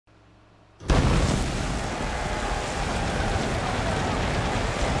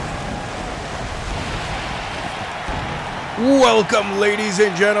Welcome, ladies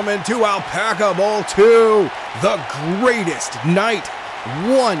and gentlemen, to Alpaca Bowl 2, the greatest night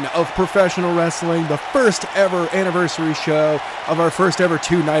one of professional wrestling, the first ever anniversary show of our first ever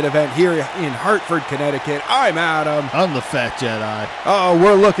two-night event here in Hartford, Connecticut. I'm Adam. I'm the Fat Jedi. Oh,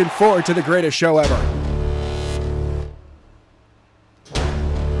 we're looking forward to the greatest show ever.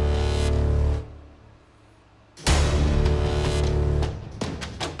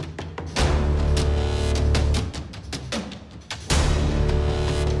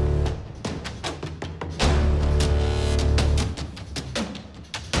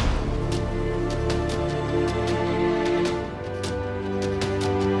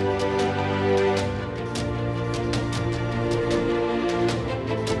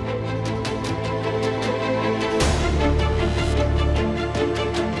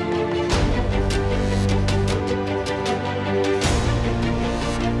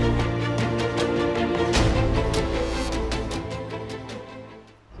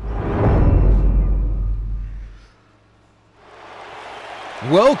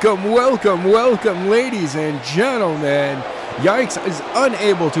 Welcome, ladies and gentlemen. Yikes is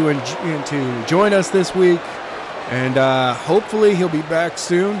unable to join us this week, and hopefully he'll be back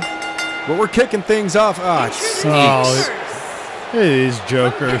soon. But we're kicking things off. These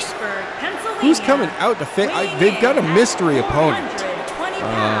jokers. Who's coming out to face? They've got a mystery opponent.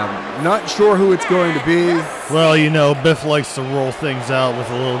 Not sure who it's going to be. Well, you know, Biff likes to roll things out with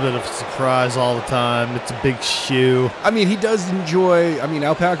a little bit of surprise all the time. It's a big shoe. I mean, he does enjoy. I mean,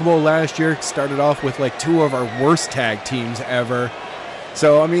 Alpaca Bowl last year started off with like two of our worst tag teams ever.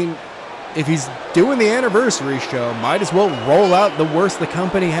 So, I mean, if he's doing the anniversary show, might as well roll out the worst the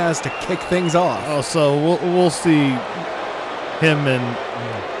company has to kick things off. Oh, so we'll see him and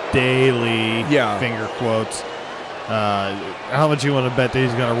Daly, finger quotes. How much you want to bet that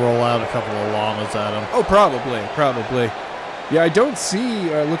he's going to roll out a couple of llamas at him? Oh, probably. Yeah, I don't see,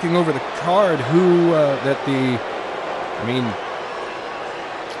 looking over the card, who I mean,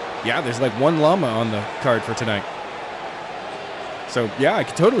 yeah, there's like one llama on the card for tonight. So, yeah, I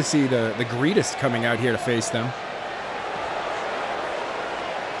could totally see the greatest coming out here to face them.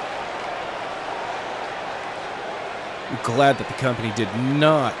 I'm glad that the company did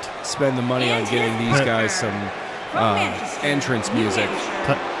not spend the money on getting these guys some entrance music.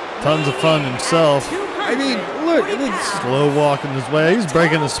 Tons of fun himself. I mean, look, slow walking his way. He's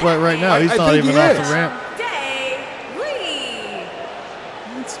breaking the sweat right now. He's not even off the ramp.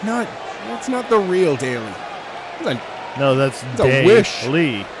 That's not the real Daly. No, that's a Wish.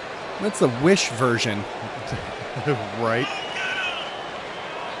 Lee. That's the Wish version. Right.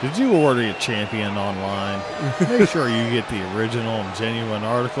 Did you order your champion online? Make sure you get the original and genuine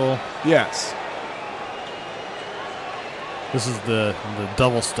article. Yes. This is the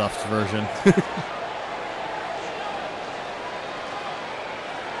double stuffed version.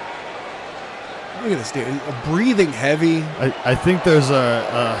 Look at this dude, breathing heavy. I think there's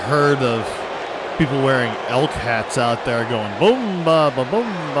a herd of people wearing elk hats out there going boom ba ba boom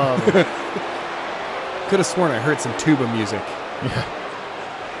ba. Could have sworn I heard some tuba music. Yeah.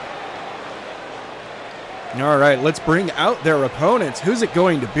 All right, let's bring out their opponents. Who's it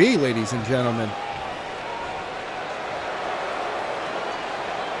going to be, ladies and gentlemen?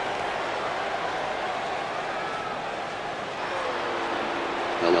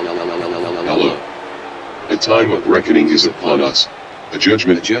 Hello. A time of reckoning is upon us. A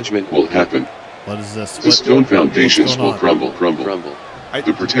judgment will happen. What is this? The stone foundations will crumble.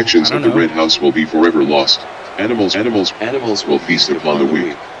 The protections of the Red House will be forever lost. Animals will feast upon the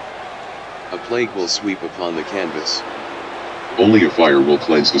weak. A plague will sweep upon the canvas. Only a fire will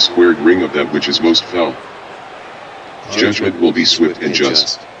cleanse the squared ring of that which is most foul. Judgment will be swift and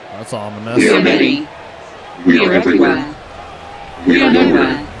just. That's ominous. We are many. We are everywhere. We are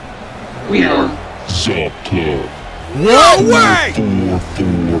nowhere. We are Sub Club. No way!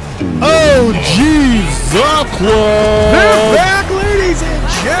 Oh, jeez, Sub Club! They're back, ladies and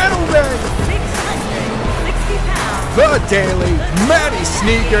gentlemen! 660 pounds. The Daily Matty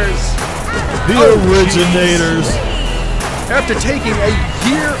Sneakers. The originators. After taking a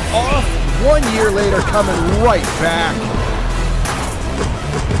year off, 1 year later coming right back.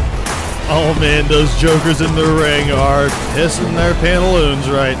 Oh man, those jokers in the ring are pissing their pantaloons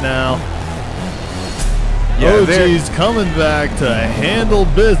right now. Yeah, OG's coming back to handle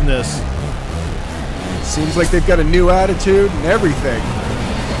business. Seems like they've got a new attitude and everything.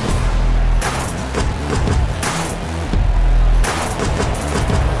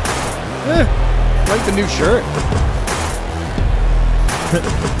 Like the new shirt.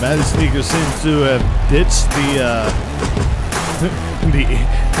 Matty Sneakers seems to have ditched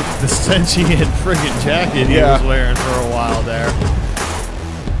the sentient friggin' jacket he was wearing for a while there.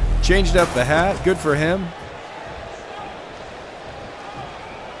 Changed up the hat. Good for him.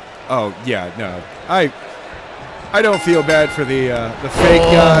 Oh, yeah, no. I don't feel bad for the fake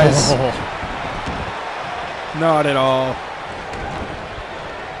guys. Not at all.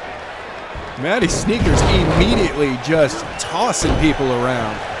 Matty Sneakers immediately just tossing people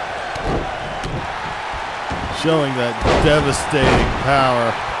around. Showing that devastating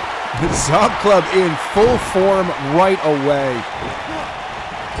power. The Zop Club in full form right away.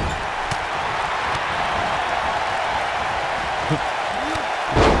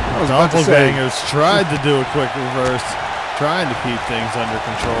 Doppelgangers tried to do a quick reverse, trying to keep things under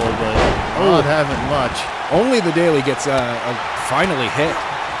control, but not having much. Only the Daily gets finally hit.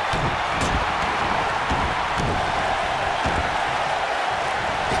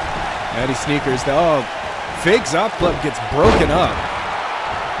 Matty Sneakers, fake Zop Club gets broken up,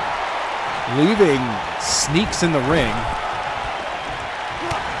 leaving Sneaks in the ring.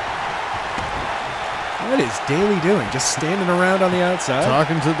 What is Daly doing? Just standing around on the outside?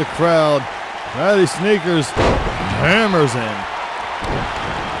 Talking to the crowd. Matty Sneakers hammers in.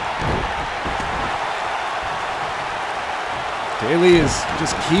 Daly is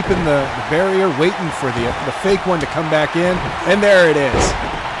just keeping the barrier, waiting for the fake one to come back in, and there it is.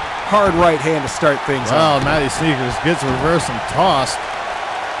 Hard right hand to start things off. Wow, Matty Sneakers gets reversed and tossed.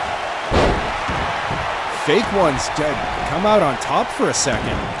 Fake ones come out on top for a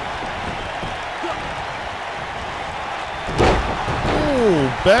second.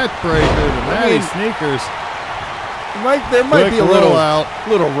 Backbreaker to Matty Sneakers. There might be a little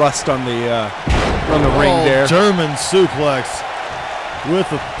rust on the ring there. German suplex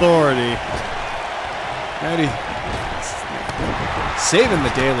with authority. Matty saving the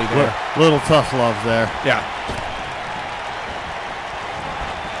Daily there. Little tough love there. Yeah.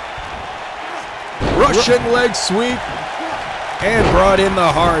 Russian leg sweep and brought in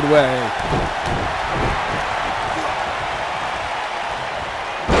the hard way.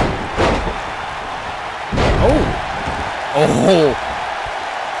 Oh,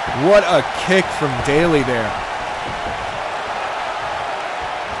 what a kick from Daly there.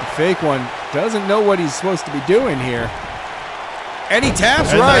 The fake one doesn't know what he's supposed to be doing here. And he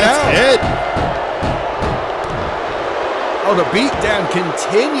taps right out. Hit. Oh, the beatdown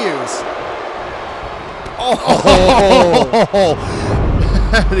continues. Oh,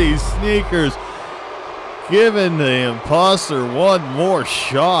 Matty Sneakers giving the imposter one more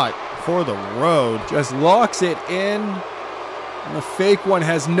shot for the road. Just locks it in. And the fake one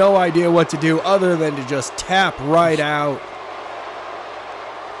has no idea what to do other than to just tap right out.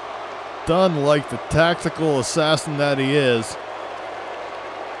 Done like the tactical assassin that he is.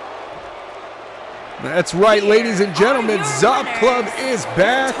 That's right, ladies and gentlemen. Zop Club is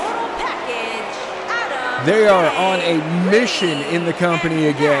back. They are on a mission in the company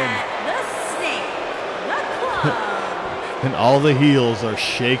again. And all the heels are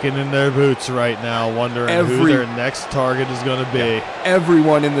shaking in their boots right now, wondering who their next target is going to be. Yeah,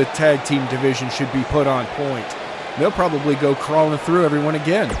 everyone in the tag team division should be put on point. They'll probably go crawling through everyone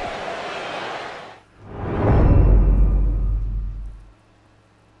again.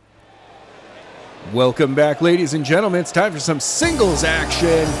 Welcome back, ladies and gentlemen. It's time for some singles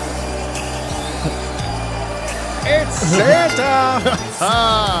action. It's Santa!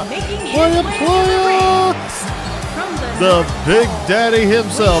 The Big Daddy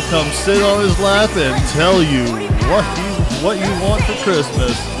himself comes sit on his lap and tell you what you want for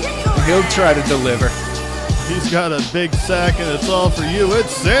Christmas. He'll try to deliver. He's got a big sack and it's all for you.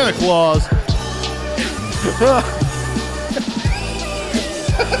 It's Santa Claus.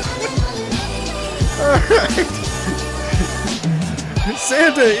 All right.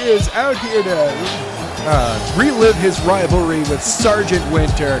 Santa is out here to relive his rivalry with Sergeant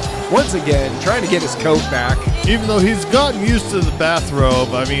Winter. Once again, trying to get his coat back. Even though he's gotten used to the bathrobe,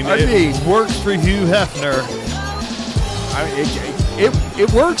 it works for Hugh Hefner.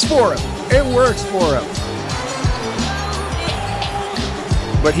 It works for him. It works for him.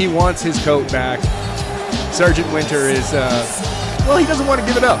 But he wants his coat back. Sergeant Winter is, he doesn't want to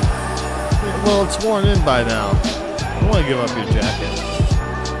give it up. Well, it's worn in by now. You don't want to give up your jacket.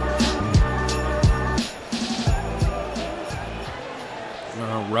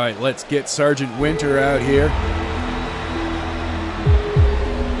 All right, let's get Sergeant Winter out here.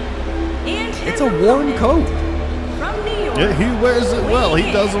 It's a warm coat. Yeah, he wears it well.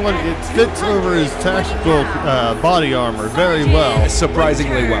 He doesn't want it fits over his tactical body armor very well.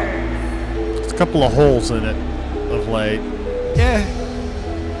 Surprisingly well. There's a couple of holes in it of late. Yeah.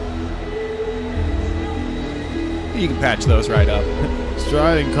 You can patch those right up.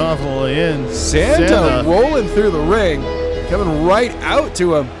 Striding confidently in. Santa rolling through the ring, coming right out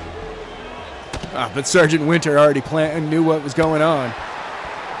to him. But Sergeant Winter already knew what was going on.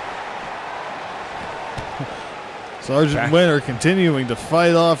 Sergeant Winter continuing to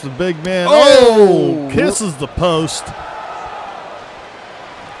fight off the big man. Oh! Kisses the post.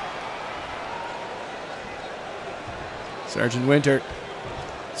 Sergeant Winter.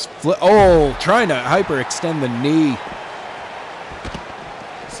 Trying to hyperextend the knee.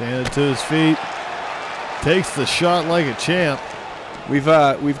 Santa to his feet. Takes the shot like a champ. We've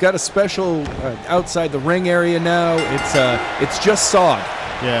got a special outside the ring area now. It's just sod.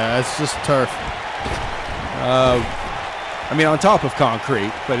 Yeah, it's just turf. I mean, on top of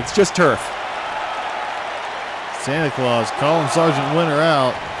concrete, but it's just turf. Santa Claus calling Sergeant Winter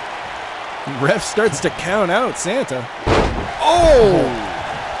out. Ref starts to count out Santa. Oh!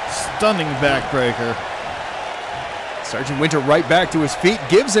 Stunning backbreaker. Sergeant Winter right back to his feet,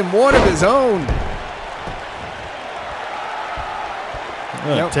 gives him one of his own.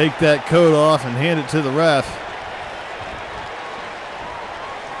 Take that coat off and hand it to the ref.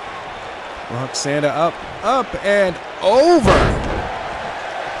 Rock Santa up, and over.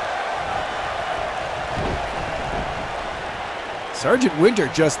 Sergeant Winter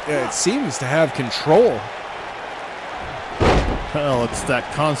just seems to have control. Well, it's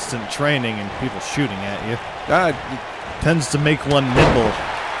that constant training and people shooting at you. Tends to make one nimble.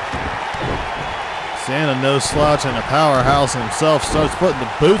 Santa, no slouch and a powerhouse himself, starts putting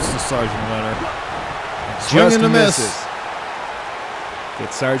the boots to Sergeant Winter. Swing and a miss.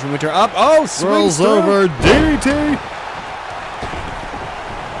 Gets Sergeant Winter up. Oh, swings over. DDT.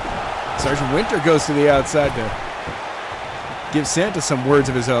 Sergeant Winter goes to the outside to give Santa some words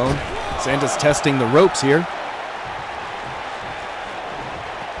of his own. Santa's testing the ropes here.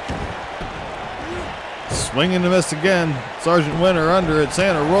 Swing and a miss again. Sergeant Winter under it.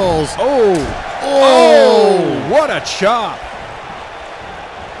 Santa rolls. Oh, what a chop.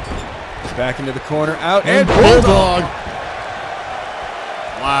 Back into the corner, out, and Bulldog.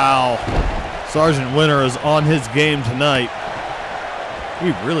 Wow. Sergeant Winter is on his game tonight.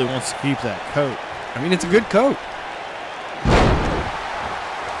 He really wants to keep that coat. I mean, it's a good coat.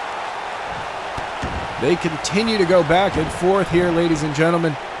 They continue to go back and forth here, ladies and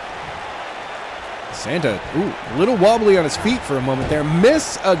gentlemen. Santa, a little wobbly on his feet for a moment there.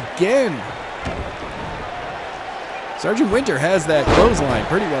 Miss again. Sergeant Winter has that clothesline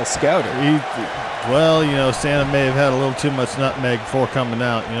pretty well scouted. Well, you know, Santa may have had a little too much nutmeg before coming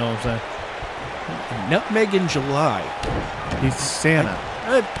out, you know what I'm saying? Nutmeg in July. He's Santa.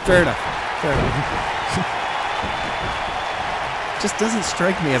 Fair enough. Fair enough. Just doesn't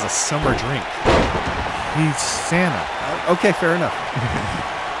strike me as a summer drink. He's Santa. Okay, fair enough.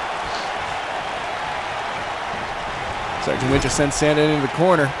 Sergeant Winter sends Santa into the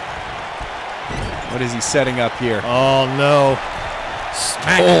corner. What is he setting up here? Oh, no.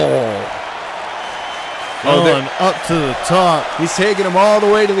 Going up to the top. He's taking him all the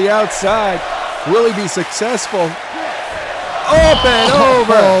way to the outside. Will he be successful? Up and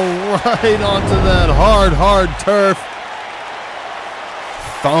over. Oh, right onto that hard turf.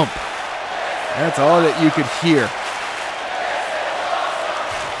 Thump. That's all that you could hear.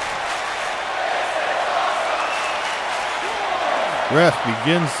 Ref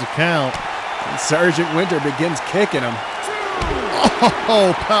begins to count. And Sergeant Winter begins kicking him.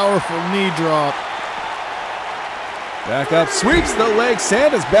 Oh, powerful knee drop. Back up, sweeps the leg.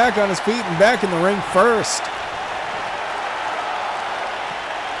 Santa's back on his feet and back in the ring first.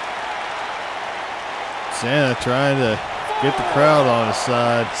 Santa trying to get the crowd on his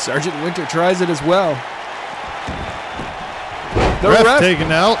side. Sergeant Winter tries it as well. The ref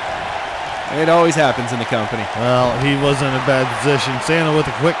taken out. It always happens in the company. Well, he was in a bad position. Santa with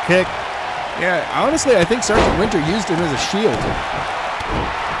a quick kick. Yeah, honestly, I think Sergeant Winter used him as a shield.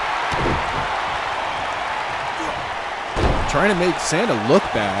 Trying to make Santa look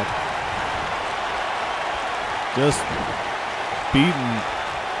bad. Just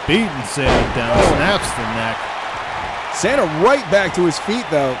beating Santa down, snaps the neck. Santa right back to his feet,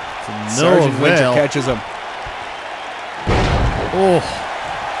 though. Sergeant Winter catches him. Oh.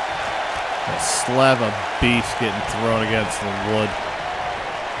 A slab of beef getting thrown against the wood.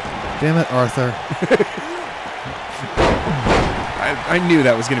 Damn it, Arthur. I knew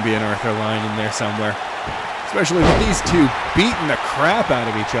that was going to be an Arthur line in there somewhere. Especially with these two beating the crap out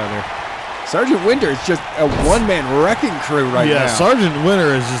of each other. Sergeant Winter is just a one-man wrecking crew right now. Yeah, Sergeant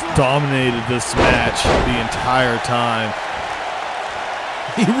Winter has just dominated this match the entire time.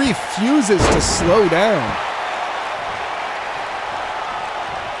 He refuses to slow down.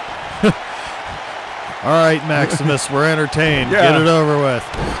 All right, Maximus, we're entertained. Yeah. Get it over with.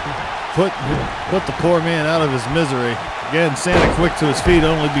 Put the poor man out of his misery. Again, Santa quick to his feet,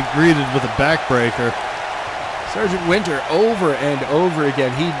 only be greeted with a backbreaker. Sergeant Winter over and over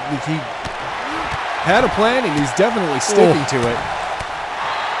again. He had a plan, and he's definitely sticking to it.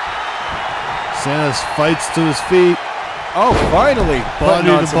 Santa fights to his feet. Oh, finally. Body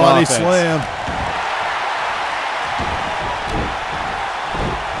to body slam.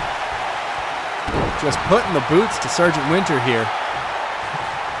 Just putting the boots to Sergeant Winter here.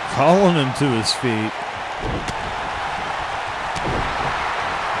 Calling him to his feet.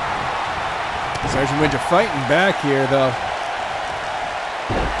 Sergeant Winter fighting back here, though.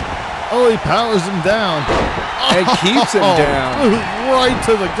 Oh, he powers him down. And keeps him down. Right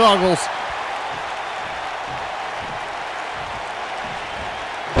to the goggles.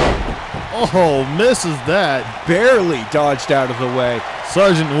 Oh, misses that. Barely dodged out of the way.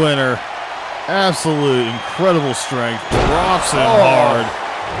 Sergeant Winter, absolute incredible strength. Drops him hard.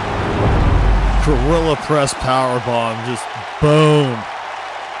 Gorilla press powerbomb. Just boom.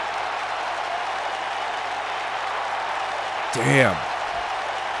 Damn.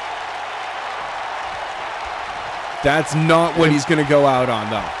 That's not what he's going to go out on,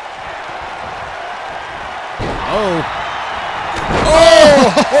 though. Oh!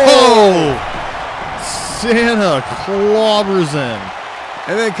 Santa clobbers him.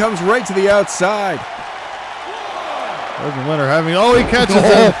 And then comes right to the outside. Sergeant Winter having, he catches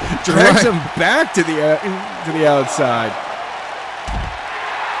him. Drags him back to the outside.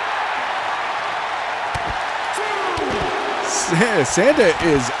 Santa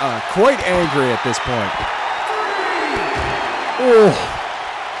is quite angry at this point. Oh,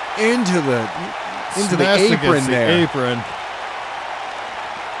 into the apron there. Apron.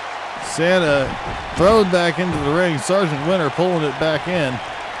 Santa thrown back into the ring. Sergeant Winter pulling it back in.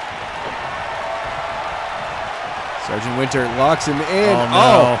 Sergeant Winter locks him in. Oh,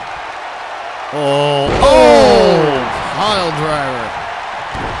 no. Oh! Pile driver.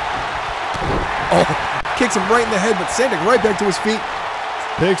 Oh, kicks him right in the head, but Santa right back to his feet.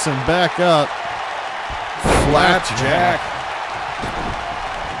 Picks him back up. Flapjack.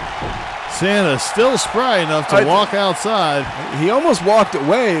 Santa still spry enough to walk outside. He almost walked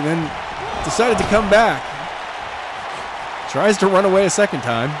away, then decided to come back. Tries to run away a second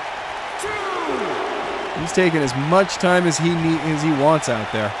time. He's taking as much time as he wants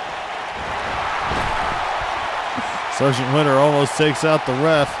out there. Sergeant Winter almost takes out the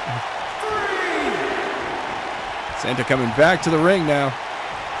ref. Santa coming back to the ring now.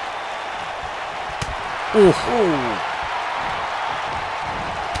 Ooh.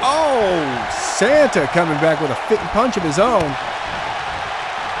 Oh, Santa coming back with a fitting punch of his own.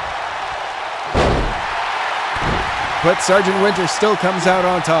 But Sergeant Winter still comes out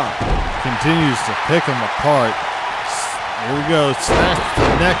on top. Continues to pick him apart. Here we go, smash to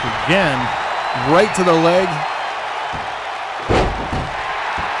the neck again. Right to the leg.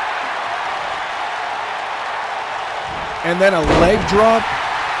 And then a leg drop.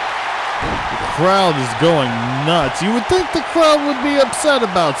 The crowd is going nuts. You would think the crowd would be upset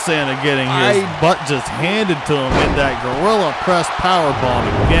about Santa getting his butt just handed to him in that gorilla press powerbomb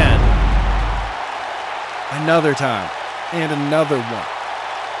again. Another time. And another one.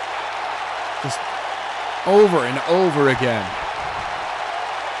 Just over and over again.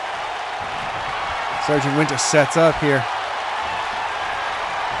 Sergeant Winter sets up here.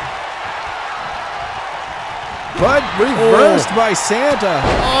 But reversed by Santa.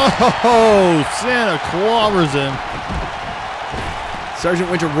 Oh, Santa clobbers him.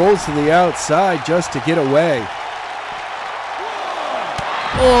 Sergeant Winter rolls to the outside just to get away.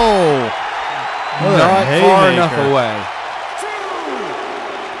 Oh, not far enough away.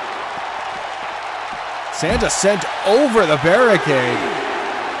 Santa sent over the barricade.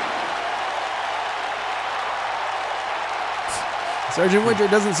 Sergeant Winter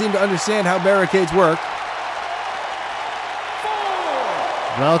doesn't seem to understand how barricades work.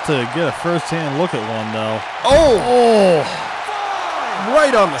 About to get a first-hand look at one, though. Oh!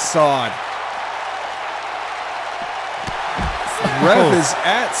 Right on the sod. Ref is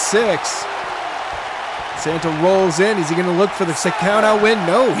at 6. Santa rolls in. Is he going to look for the count out win?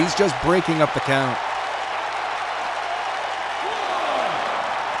 No, he's just breaking up the count.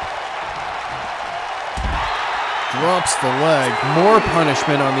 Drops the leg. More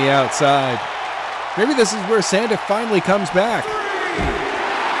punishment on the outside. Maybe this is where Santa finally comes back.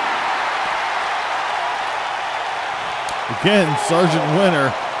 Again, Sergeant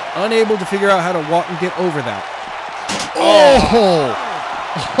Winter. Unable to figure out how to walk and get over that.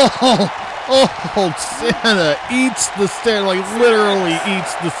 Oh, Santa eats the stairs, like literally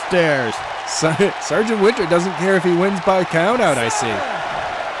eats the stairs. Sergeant Winter doesn't care if he wins by countout, I see.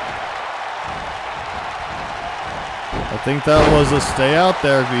 I think that was a stay out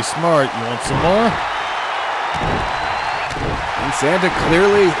there, be smart. You want some more? And Santa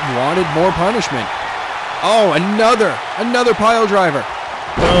clearly wanted more punishment. Oh, another pile driver.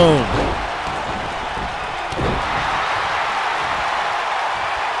 Boom.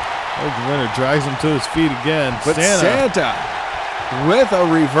 Sergeant Winter drags him to his feet again. But Santa with a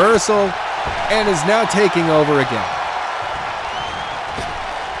reversal and is now taking over again.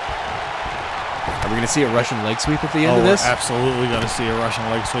 Are we going to see a Russian leg sweep at the end of this? We're absolutely going to see a Russian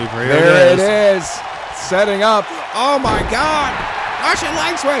leg sweep. Here there it is. Setting up. Oh, my God. Russian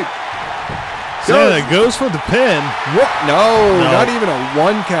leg sweep. Santa goes for the pin. What? No, not even a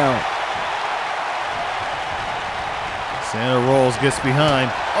 1 count. Santa rolls, gets behind.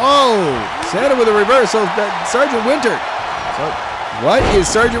 Oh! Santa with a reversal. Sergeant Winter. What is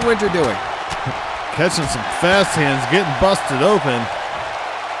Sergeant Winter doing? Catching some fast hands, getting busted open.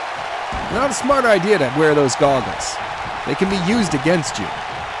 Not a smart idea to wear those goggles. They can be used against you.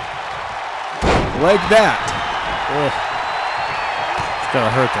 Like that. Ugh. It's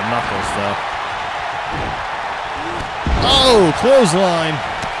gotta hurt the knuckles, though. Oh, clothesline.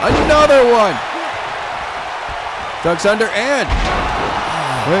 Another one. Ducks under and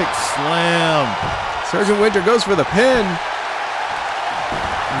quick slam. Sergeant Winter goes for the pin.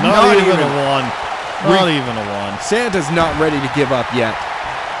 Not even a 1. Not even a 1. Santa's not ready to give up yet.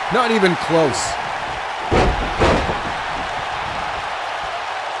 Not even close.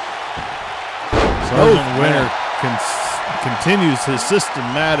 Sergeant Winter continues his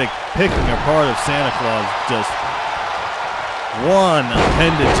systematic picking apart of Santa Claus, just one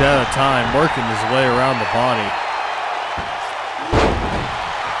appendage at a time, working his way around the body.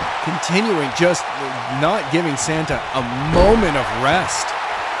 Continuing, just not giving Santa a moment of rest.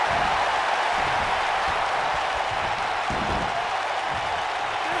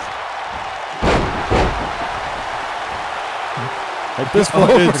 At this point,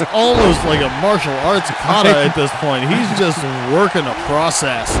 it's almost like a martial arts kata at this point. He's just working a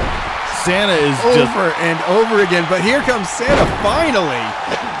process. Santa is over and over again, but here comes Santa finally.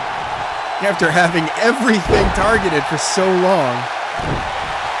 After having everything targeted for so long.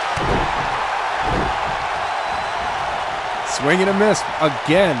 Swing and a miss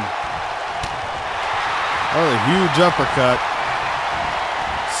again. Oh, a huge uppercut.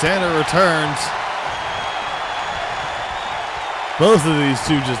 Santa returns. Both of these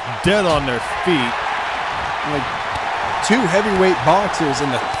two just dead on their feet. Like 2 heavyweight boxers in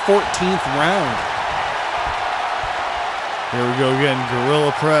the 14th round. Here we go again.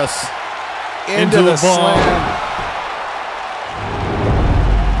 Gorilla press. Into the slam.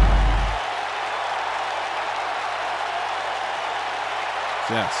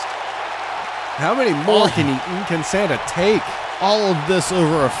 Just. How many more can Santa take? All of this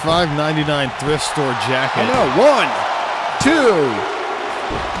over a $5.99 thrift store jacket. I know. 1, 2.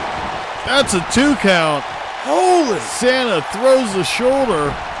 That's a 2 count. Holy! Santa throws the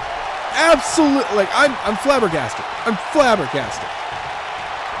shoulder. Absolutely. Like, I'm flabbergasted. I'm flabbergasted.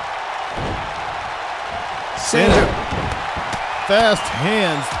 Santa. Fast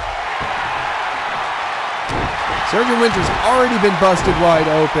hands. Sergeant Winter's already been busted wide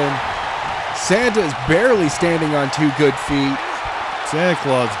open. Santa is barely standing on 2 good feet. Santa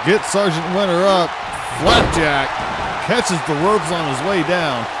Claus gets Sergeant Winter up. Flapjack. Catches the ropes on his way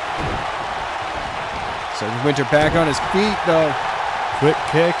down. Sergeant Winter back on his feet, though. Quick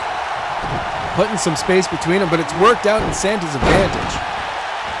kick. Putting some space between them, but it's worked out in Santa's advantage.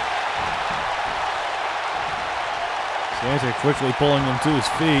 Santa quickly pulling him to his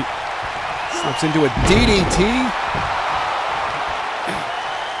feet. Slips into a DDT.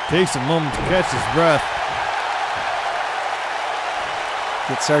 Takes a moment to catch his breath.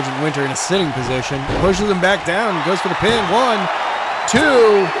 Gets Sergeant Winter in a sitting position. Pushes him back down. Goes for the pin. 1, 2,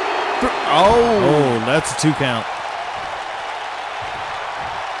 3. Oh, that's a 2 count.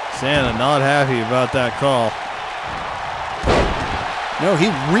 Santa not happy about that call. No, he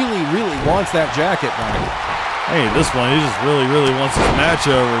really, really wants that jacket back. Hey, this one, he just really, really wants his match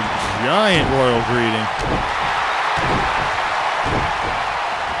over. Giant royal greeting.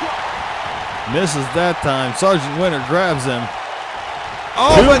 Misses that time. Sergeant Winter grabs him.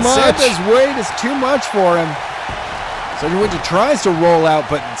 Oh, but Santa's weight is too much for him. Sergeant Winter tries to roll out,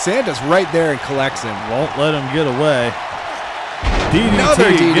 but Santa's right there and collects him. Won't let him get away. DDT Another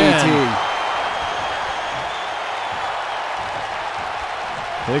DDT. Again.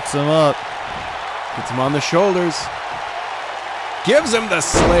 Picks him up. Gets him on the shoulders. Gives him the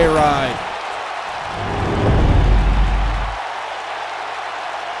sleigh ride.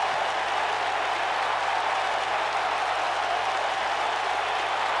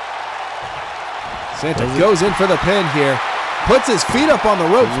 Santa goes in for the pin here. Puts his feet up on the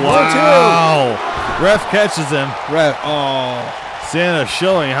ropes. Wow. Ref catches him. Ref. Oh. Santa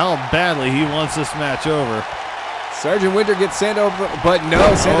showing how badly he wants this match over. Sergeant Winter gets Santa over, but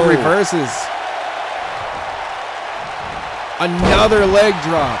no, Santa reverses. Another leg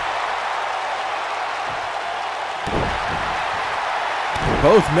drop.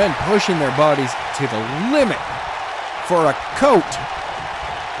 Both men pushing their bodies to the limit for a coat.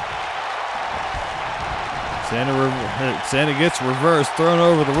 Santa gets reversed, thrown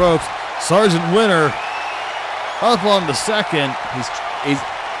over the ropes. Sergeant Winter up on the second.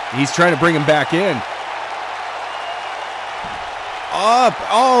 He's trying to bring him back in. Up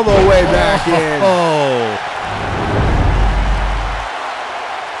all the way back in. Oh.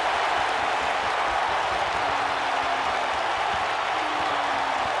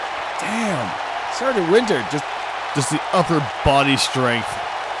 Damn. Sergeant Winter just the upper body strength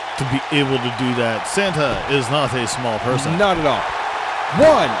to be able to do that. Santa is not a small person. Not at all.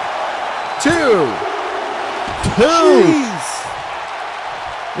 1, 2. Jeez.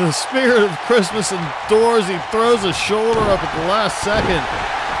 The spirit of Christmas endures. He throws his shoulder up at the last second.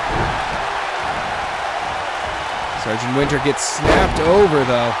 Sergeant Winter gets snapped over,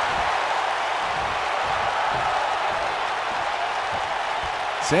 though.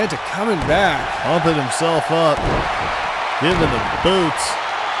 Santa coming back. Pumping himself up. Giving the boots.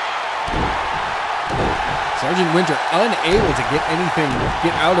 Sergeant Winter unable to get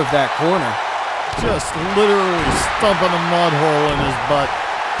out of that corner. Just literally stumping a mud hole in his butt.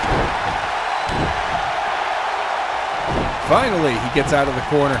 Finally, he gets out of the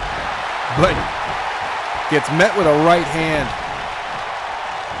corner, but gets met with a right hand.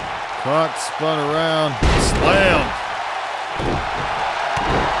 Clock spun around. Slam.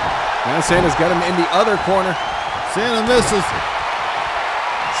 Now Santa's got him in the other corner. Santa misses.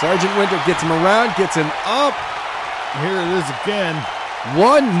 Sergeant Winter gets him around, gets him up. Here it is again.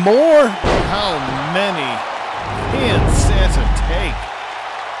 One more. How many can Santa take?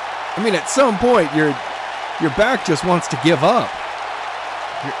 I mean, at some point, your back just wants to give up.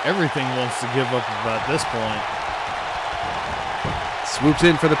 Everything wants to give up about this point. Swoops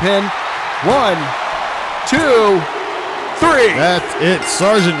in for the pin. 1, 2, 3. That's it.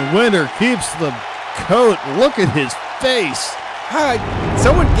 Sergeant Winter keeps the coat. Look at his face. Hi,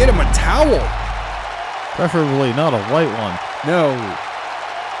 someone get him a towel. Preferably not a white one. No.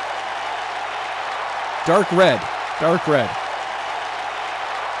 Dark red. Dark red.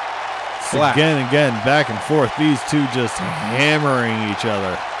 Black. Again and again, back and forth. These two just hammering each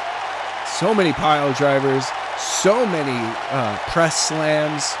other. So many pile drivers. So many press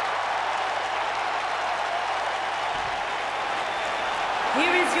slams.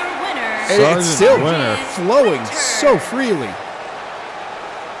 Here is your winner. And it's still Winter. flowing so freely.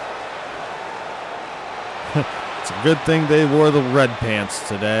 It's a good thing they wore the red pants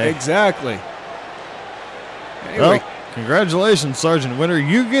today. Exactly. Anyway. Well, congratulations, Sergeant Winter.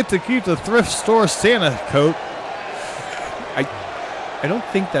 You get to keep the thrift store Santa coat. I don't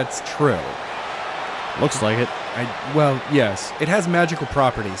think that's true. Looks like it. Well, yes. It has magical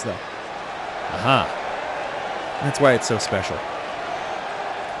properties, though. Aha. That's why it's so special.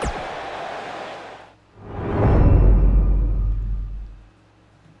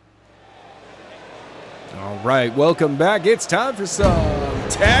 All right, welcome back. It's time for some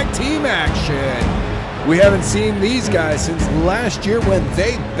tag team action. We haven't seen these guys since last year when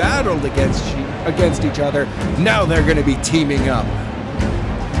they battled against each other. Now they're going to be teaming up.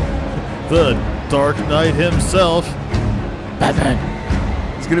 The Dark Knight himself, Batman.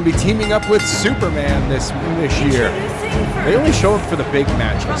 He's going to be teaming up with Superman this year. They only show up for the big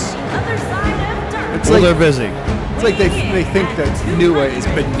matches. It's Well, like they're busy. It's like they think that N.E.W.A is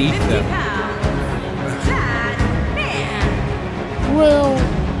beneath them. Well,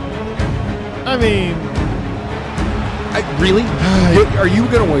 I mean, Really? Are you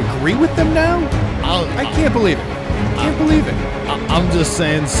going to agree with them now? I can't believe it. I can't believe it. I'm just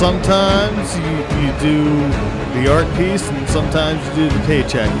saying sometimes you do the art piece and sometimes you do the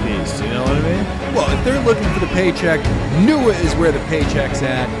paycheck piece. You know what I mean? Well, if they're looking for the paycheck, N.E.W.A is where the paycheck's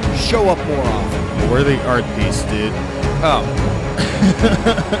at. Show up more often. We're the art piece, dude. Oh.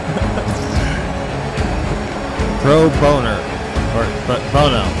 Pro boner. Or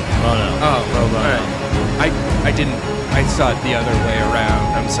bono. Bono. Oh, Pro bono. all right. I didn't. I saw it the other way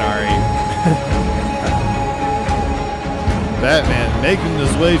around. I'm sorry. Batman making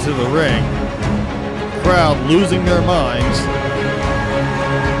his way to the ring. Crowd losing their minds.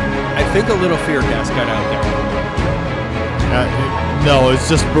 I think a little fear gas got out there. No, it's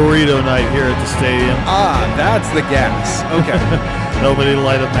just burrito night here at the stadium. Ah, that's the gas. Okay. Nobody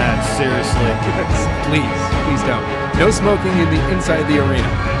light a match, seriously. Please don't. No smoking in the inside the arena.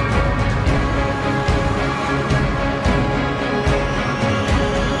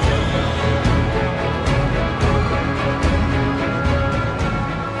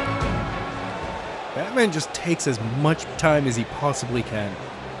 Batman just takes as much time as he possibly can.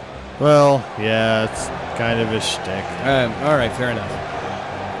 Well, yeah, it's kind of a shtick. All right, fair enough.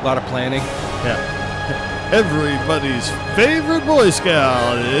 A lot of planning. Yeah. Everybody's favorite Boy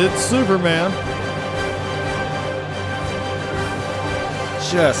Scout, it's Superman.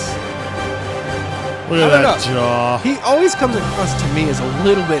 Just Look at that jaw. He always comes across to me as a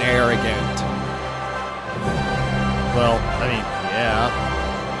little bit arrogant. Well, I mean, yeah.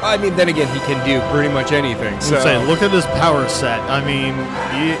 I mean, then again, he can do pretty much anything. So Say, look at his power set. I mean,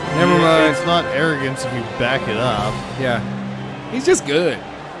 Never mind. It's not arrogance if you back it up. yeah, he's just good.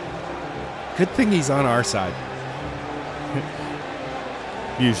 Good thing he's on our side.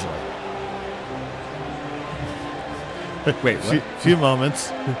 Usually. Wait, what? Few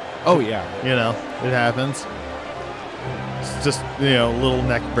moments. Oh yeah. You know, it happens. It's just, you know, a little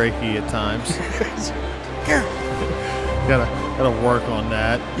neck breaky at times. Gotta work on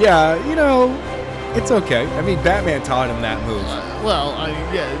that. Yeah, you know, it's okay. I mean, Batman taught him that move. Well,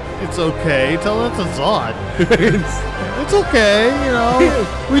 yeah, it's okay. Tell that to Zod. It's okay, you know.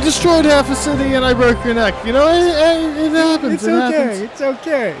 We destroyed half a city and I broke your neck. You know, it happens. It's okay. It's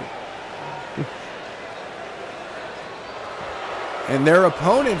okay. And their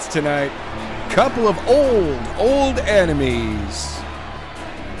opponents tonight, couple of old enemies.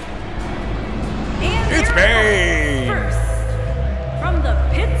 And It's Bane. first, from the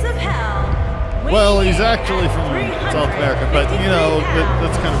pits of hell. Well, weighing he's in actually at from South America, but, you know,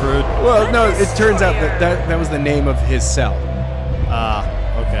 that's kind of rude. Well, no, it turns out that was the name of his cell. Ah,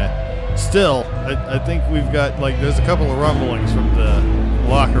 okay. Still, I think we've got, like, there's a couple of rumblings from the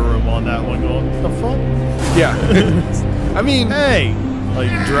locker room on that one going, the fuck? Yeah. I mean, Hey!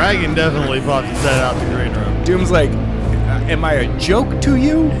 Like, Dragon definitely popped his head out the green room. Doom's like, am I a joke to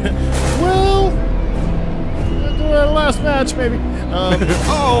you? Well, last match, maybe.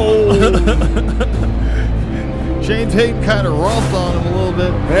 Oh! Shane Tate kind of romped on him a little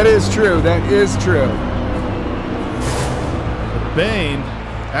bit. That is true. That is true. Bane,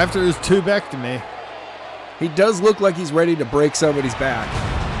 after his tubectomy, He does look like he's ready to break somebody's back.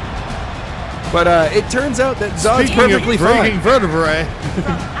 But it turns out that Zod's speaking perfectly of breaking fine. vertebrae,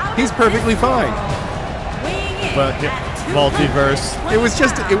 He's perfectly fine. but multiverse. It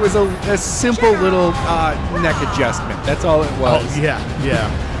was a simple little neck adjustment. That's all it was. Oh, yeah.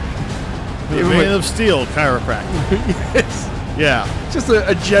 The Even Man with- of Steel chiropractor. It's Yeah, just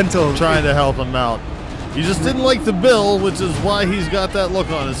a gentle. trying to help him out. He just didn't like the bill, which is why he's got that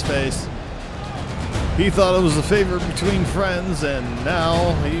look on his face. He thought it was a favor between friends, and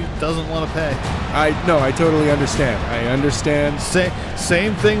now he doesn't want to pay. I totally understand. I understand.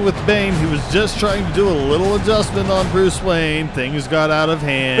 Same thing with Bane. He was just trying to do a little adjustment on Bruce Wayne. Things got out of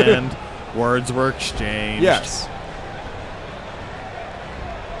hand. Words were exchanged. Yes.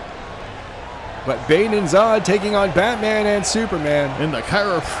 But Bane and Zod taking on Batman and Superman. In the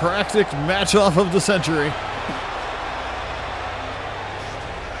chiropractic match-off of the century.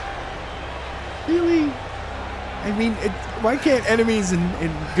 Really? I mean, why can't enemies and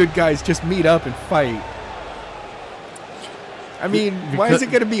good guys just meet up and fight? I mean, why is it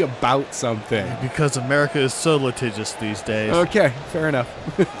going to be about something? Because America is so litigious these days. Okay, fair enough.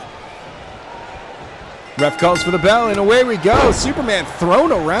 Ref calls for the bell, and away we go. Superman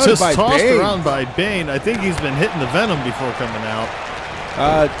thrown around Just by tossed Bane. around by Bane. I think he's been hitting the Venom before coming out.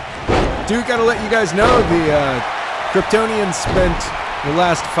 Dude, gotta let you guys know, the Kryptonians spent the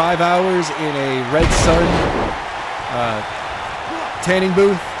last 5 hours in a red sun tanning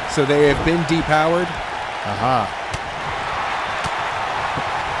booth, so they have been depowered. Aha.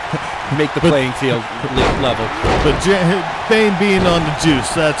 Make the playing field level. But Bane being on the juice,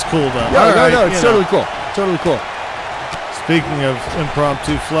 that's cool though. No, All right, no, it's you know. totally cool. Totally cool. Speaking of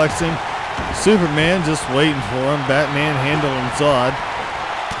impromptu flexing, Superman just waiting for him. Batman handling Zod.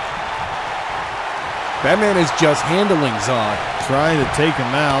 Batman is just handling Zod. Trying to take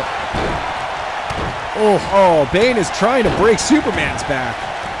him out. Oh, Bane is trying to break Superman's back.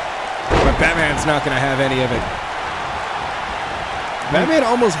 But Batman's not going to have any of it. Batman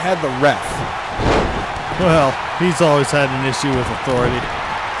almost had the ref. Well, he's always had an issue with authority.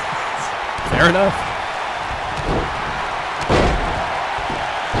 Fair enough.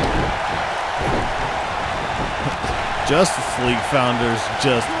 Justice League founders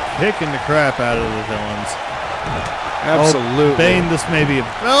just kicking the crap out of the villains. Absolutely. Oh, Bane, this may be a...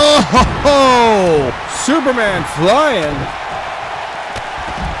 Oh! Superman flying.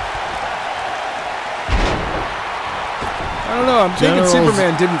 I don't know. I'm thinking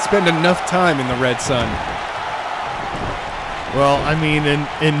Superman didn't spend enough time in the red sun. Well, I mean, in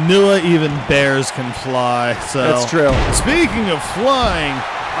N.E.W.A, even bears can fly. So that's true. Speaking of flying,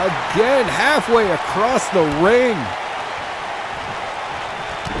 again, halfway across the ring.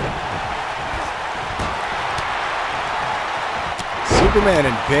 Superman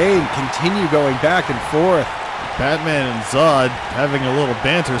and Bane continue going back and forth. Batman and Zod having a little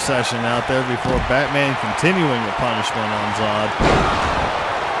banter session out there before Batman continuing the punishment on Zod.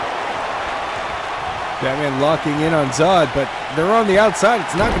 Batman locking in on Zod, but they're on the outside.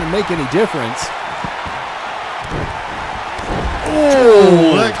 It's not going to make any difference.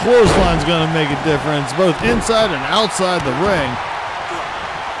 Oh, that clothesline's going to make a difference, both inside and outside the ring.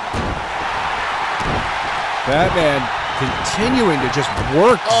 Batman continuing to just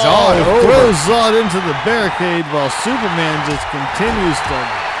work Zod over. Throws Zod into the barricade while Superman just continues to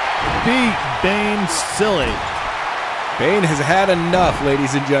beat Bane silly. Bane has had enough,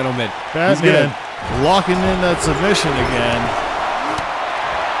 ladies and gentlemen. Batman locking in that submission again.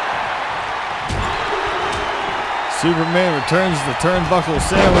 Superman returns the turnbuckle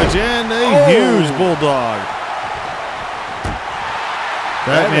sandwich and a huge bulldog.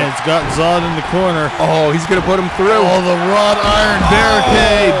 Batman's got Zod in the corner. Oh, he's going to put him through. Oh, the wrought iron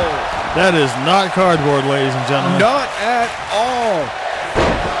barricade. That is not cardboard, ladies and gentlemen. Not at all.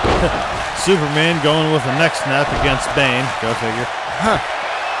 Superman going with a neck snap against Bane. Go figure. Huh.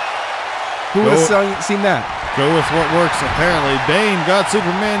 Who would have seen that? Go with what works, apparently. Bane got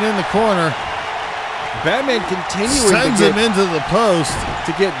Superman in the corner. Batman continuing sends him into the post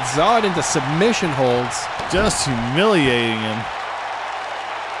to get Zod into submission holds. Just humiliating him.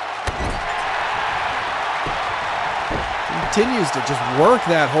 Continues to just work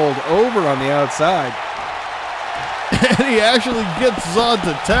that hold over on the outside. And he actually gets Zod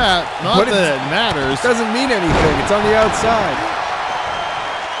to tap. Not that it matters. Doesn't mean anything. It's on the outside.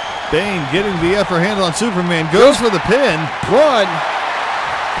 Bane getting the upper hand on Superman. Goes for the pin. One.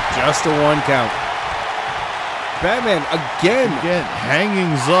 Just a one count. Batman again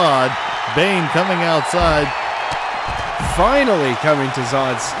hanging Zod. Bane coming outside. Finally coming to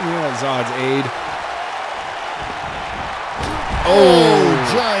Zod's aid. Oh,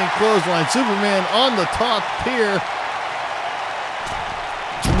 giant clothesline. Superman on the top pier.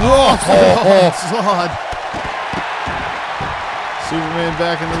 Drops Zod. Superman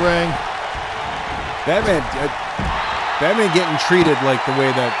back in the ring. Batman getting treated like the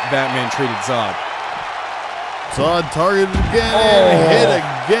way that Batman treated Zod. Zod targeted again and hit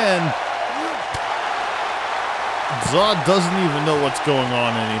again. Zod doesn't even know what's going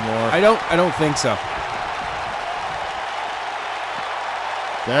on anymore. I don't think so.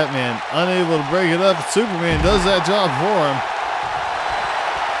 Batman unable to break it up. Superman does that job for him.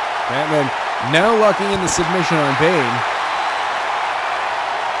 Batman now locking in the submission on Bane.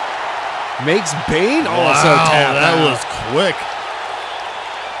 Makes Bane also tap that out. was quick.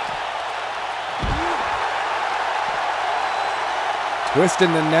 Twist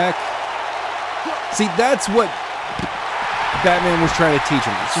in the neck. See, that's what Batman was trying to teach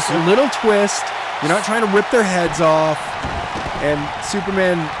him. It's just a little twist. You're not trying to rip their heads off. And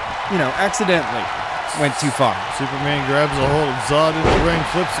Superman, accidentally went too far. Superman grabs a hold of Zod in the ring,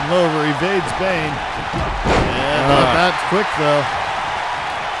 flips him over, evades Bane. And not that quick, though.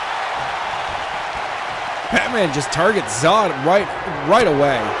 Batman just targets Zod right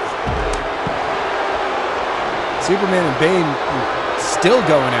away. Superman and Bane still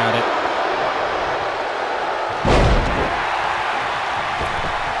going at it.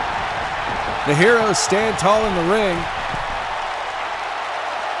 The heroes stand tall in the ring.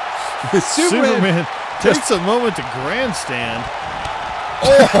 Superman takes a moment to grandstand.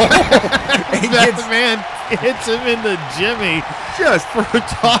 Batman hits him in the jimmy just for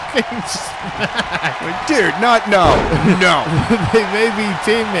talking smack. Dude, no. They may be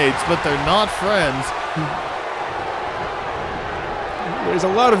teammates, but they're not friends. There's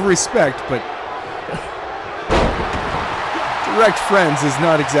a lot of respect, but direct friends is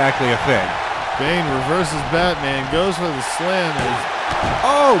not exactly a thing. Bane reverses Batman, goes for the slam.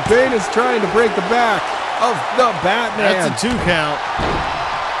 Oh, Bane is trying to break the back of the Batman. That's a 2 count.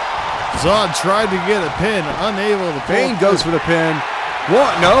 Zod tried to get a pin, unable to pull. Bane goes for the pin.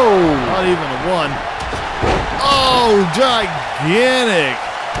 What? No. Not even a 1. Oh, gigantic.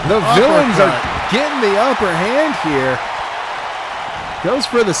 The villains are getting the upper hand here. Goes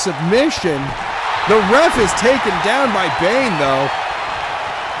for the submission. The ref is taken down by Bane, though.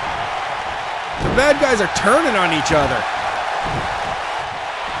 The bad guys are turning on each other.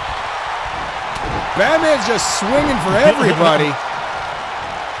 Batman's just swinging for everybody.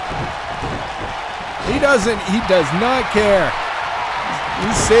 He does not care.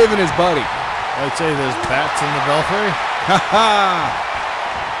 He's saving his buddy. I'd say there's bats in the belfry. Ha ha!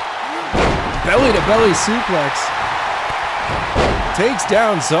 Belly to belly suplex. Takes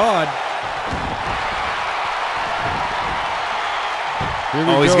down Zod.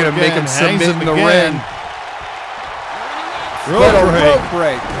 Oh, he's going to make him submit in the ring. Rope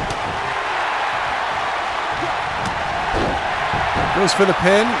break. Goes for the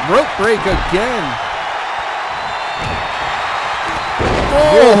pin. Rope break again.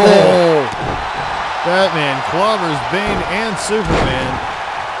 Oh! Batman clobbers Bane and Superman.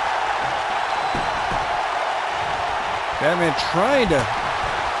 Batman trying to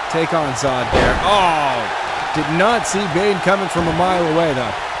take on Zod there. Oh! Did not see Bane coming from a mile away,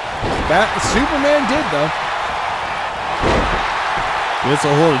 though. Superman did, though. Gets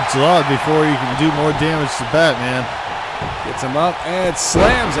a hold of Zod before you can do more damage to Batman. Gets him up and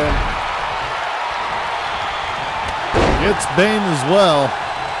slams him. Gets Bane as well.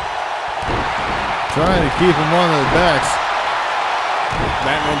 Trying to keep him on their backs.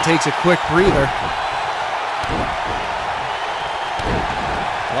 Batman takes a quick breather.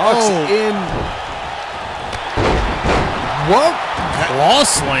 Locks in. What? Claw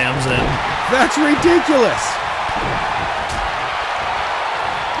slams him. That's ridiculous.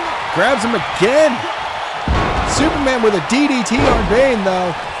 Grabs him again. Superman with a DDT on Bane,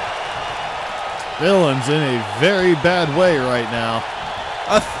 though. Villain's in a very bad way right now.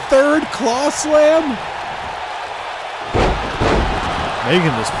 A third claw slam?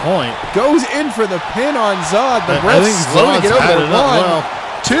 Making this point. Goes in for the pin on Zod. The I think ref's slowly get over. 1,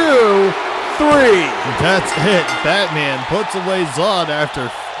 2, 3. That's it. Batman puts away Zod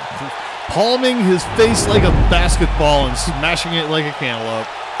after palming his face like a basketball and smashing it like a cantaloupe.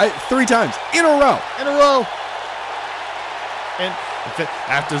 3 times in a row. And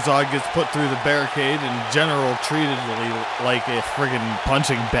after Zod gets put through the barricade and General treated like a friggin'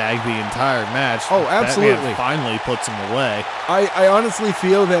 punching bag the entire match. Oh, absolutely. Batman finally puts him away. I honestly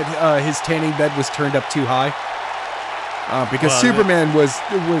feel that his tanning bed was turned up too high. Because Superman was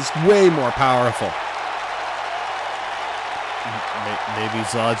way more powerful. Maybe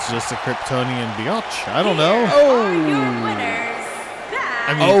Zod's just a Kryptonian biatch. I don't know. Are your winners,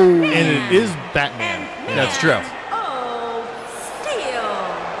 I mean, and it is Batman. That's true.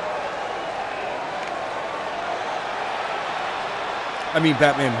 I mean,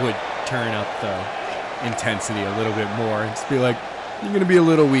 Batman would turn up the intensity a little bit more and just be like, you're going to be a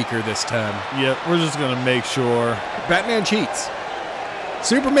little weaker this time. Yep, we're just going to make sure. Batman cheats.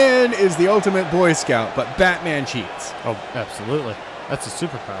 Superman is the ultimate Boy Scout, but Batman cheats. Oh, absolutely. That's a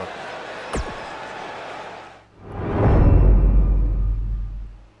superpower.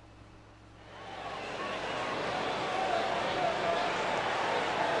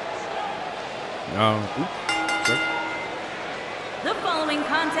 The following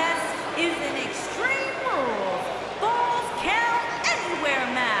contest is an Extreme Rules Falls Count Anywhere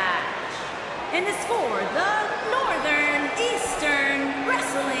match. And it's for the Northern Eastern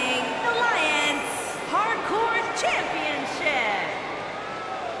Wrestling Alliance Hardcore Championship.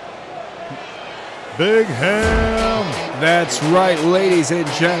 Big Ham. That's right, ladies and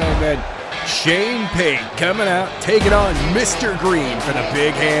gentlemen. Shane Payne coming out, taking on Mr. Green for the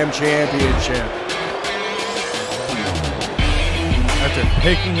Big Ham Championship. After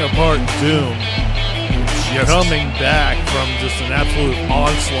picking apart Doom, coming back from just an absolute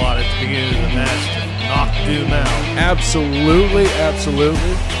onslaught at the beginning of the match to knock Doom out. Absolutely.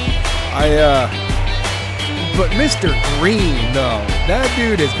 But Mr. Green, though, that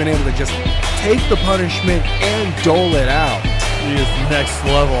dude has been able to just take the punishment and dole it out. He is next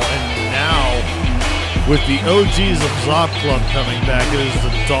level, and now with the OGs of Zop Club coming back, it is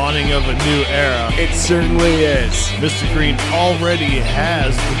the dawning of a new era. It certainly is. Mr. Green already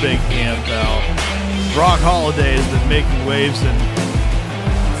has the Big Ham belt. Brock Holiday has been making waves, and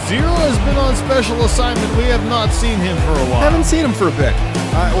Zero has been on special assignment. We have not seen him for a while. Haven't seen him for a bit.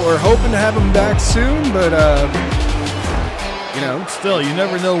 We're hoping to have him back soon, but, you know. Still, you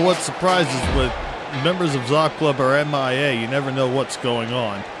never know what surprises with members of Zop Club or MIA. You never know what's going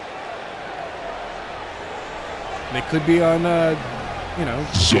on. They could be on, you know.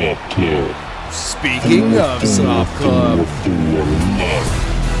 Zop Club. Speaking of Zop Club,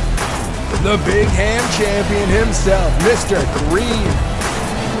 the Big Ham champion himself, Mr. Green.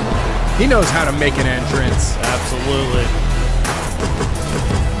 He knows how to make an entrance. Absolutely.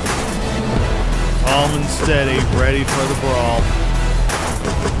 Calm and steady, ready for the brawl.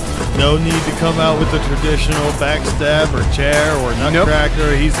 No need to come out with the traditional backstab or chair or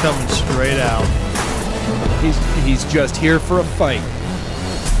nutcracker. He's coming straight out. He's just here for a fight.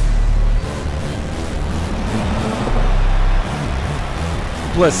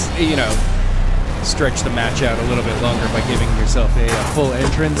 Plus, you know, stretch the match out a little bit longer by giving yourself a full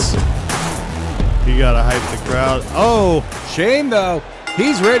entrance. You gotta hype the crowd. Oh! Shane, though,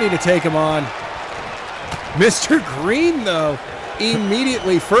 he's ready to take him on. Mr. Green, though,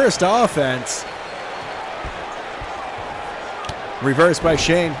 immediately first offense. Reversed by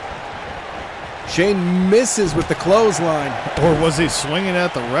Shane. Shane misses with the clothesline. Or was he swinging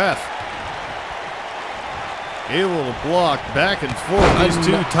at the ref? Able to block back and forth. These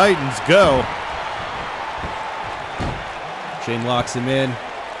two titans go. Shane locks him in.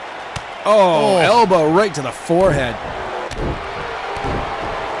 Oh, elbow right to the forehead.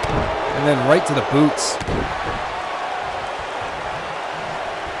 And then right to the boots.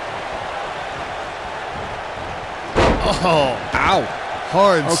 Oh, ow.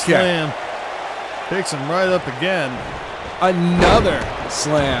 Hard slam. Picks him right up again. Another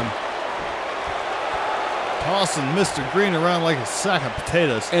slam. Tossing Mr. Green around like a sack of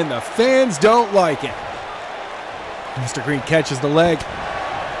potatoes. And the fans don't like it. Mr. Green catches the leg.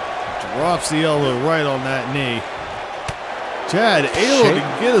 Drops the elbow right on that knee. Chad able to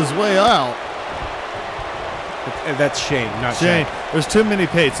get his way out. That's Shane, not Shane. Chad. There's too many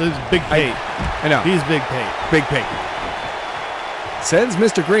Pates. There's Big Pate. I know. He's Big Pate. Big Pate. Sends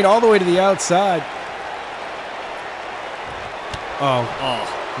Mr. Green all the way to the outside. Oh,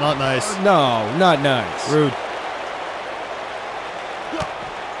 not nice. No, not nice. Rude.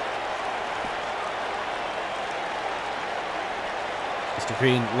 Mr.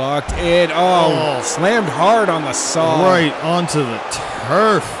 Green locked in. Oh, slammed hard on the saw. Right onto the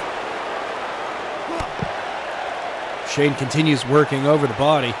turf. Shane continues working over the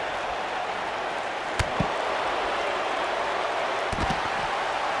body.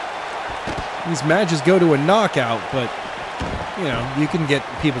 These matches go to a knockout, but, you know, you can get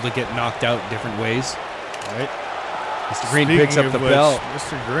people to get knocked out different ways. Right. Mr. Green picks up the belt.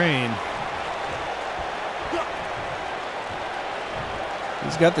 Mr. Green.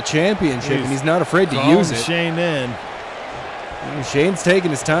 He's got the championship, and he's not afraid to use it. Shane in. And Shane's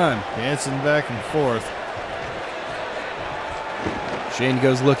taking his time. Dancing back and forth. Shane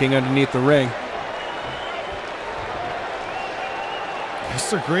goes looking underneath the ring.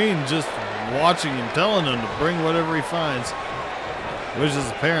 Mr. Green just watching him, telling him to bring whatever he finds, which is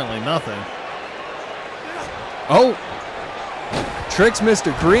apparently nothing. Oh! Tricks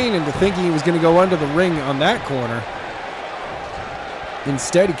Mr. Green into thinking he was going to go under the ring on that corner.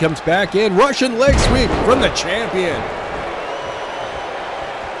 Instead, he comes back in. Russian leg sweep from the champion.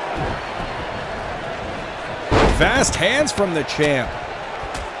 Fast hands from the champ.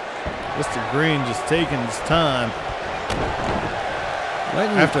 Mr. Green just taking his time.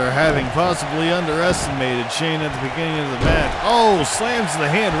 After having possibly underestimated Shane at the beginning of the match. Oh, slams the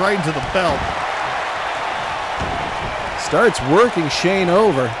hand right into the belt. Starts working Shane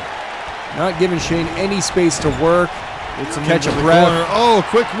over. Not giving Shane any space to work. It's a catch a breath. Oh,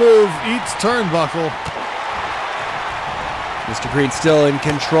 quick move. Eats turnbuckle. Mr. Green still in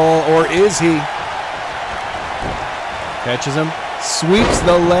control, or is he? Catches him. Sweeps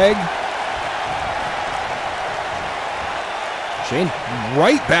the leg. Shane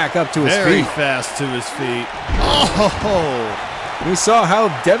right back up to his feet. Very fast to his feet. Oh! We saw how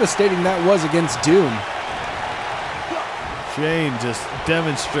devastating that was against Doom. Shane just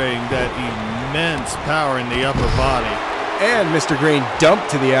demonstrating that immense power in the upper body. And Mr. Green dumped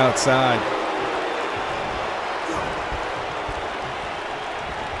to the outside.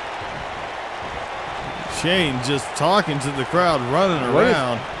 Shane just talking to the crowd, running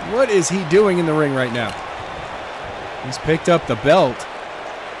around. What is he doing in the ring right now? He's picked up the belt.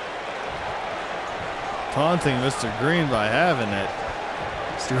 Taunting Mr. Green by having it.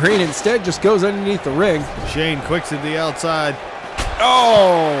 Mr. Green instead just goes underneath the ring. Shane quick to the outside.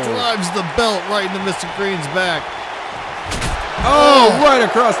 Oh! Drives the belt right into Mr. Green's back. Oh, right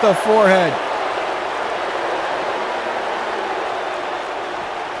across the forehead.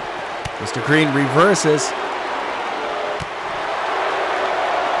 Mr. Green reverses.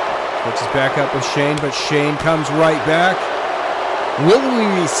 Switches back up with Shane, but Shane comes right back. Will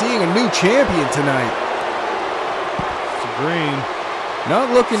we be seeing a new champion tonight? Mr. Green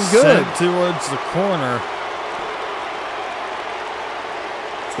not looking good. Sent towards the corner.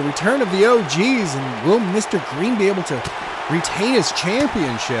 It's the return of the OGs, and will Mr. Green be able to retain his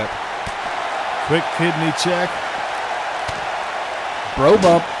championship? Quick kidney check. Bro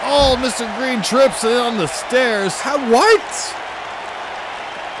bump. Oh, Mr. Green trips it on the stairs. What?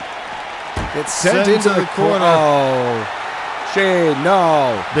 It's sent into the corner. Oh, Shane,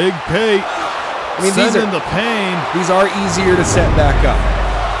 no. Big Pate. I mean, sent in the pain. These are easier to set back up.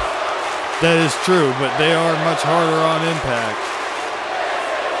 That is true, but they are much harder on impact.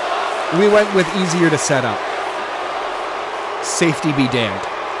 We went with easier to set up. Safety be damned.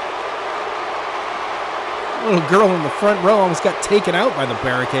 Little girl in the front row almost got taken out by the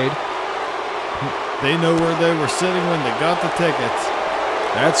barricade. They know where they were sitting when they got the tickets.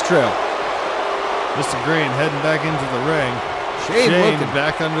 That's true. Mr. Green heading back into the ring. Shane looking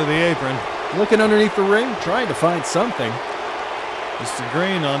back under the apron. Looking underneath the ring, trying to find something. Mr.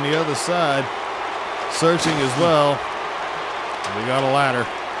 Green on the other side, searching as well. We got a ladder.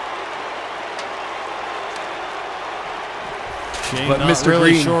 Shane but not Mr.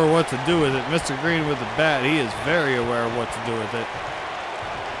 really Green, sure what to do with it. Mr. Green with the bat, he is very aware of what to do with it.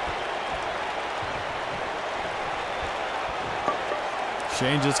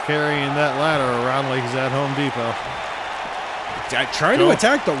 Shane just carrying that ladder around like he's at Home Depot. Trying to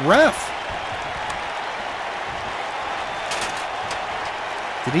attack the ref.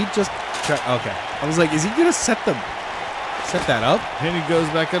 Did he just try? Okay. I was like, is he going to set that up? And he goes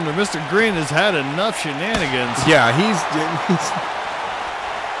back under. Mr. Green has had enough shenanigans. Yeah, he's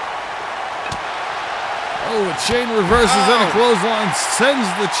Oh, and Shane reverses and a clothesline, sends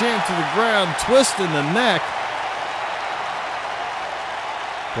the champ to the ground, twist in the neck.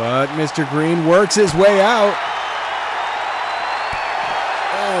 But Mr. Green works his way out.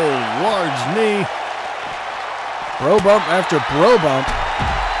 Oh, large knee. Bro bump after bro bump.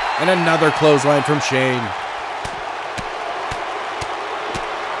 And another clothesline from Shane.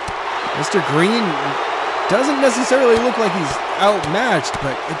 Mr. Green doesn't necessarily look like he's outmatched,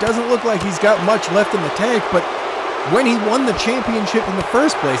 but it doesn't look like he's got much left in the tank. But when he won the championship in the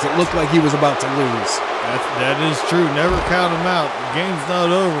first place, it looked like he was about to lose. That is true. Never count him out. The game's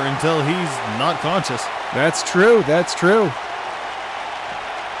not over until he's not conscious. That's true. That's true.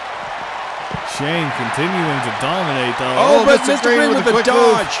 Shane continuing to dominate, though. Oh, but Mr. Green with the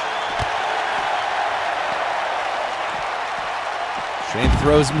dodge. Shane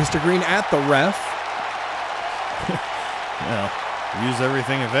throws Mr. Green at the ref. Well, use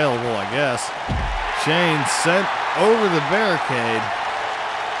everything available, I guess. Shane sent over the barricade.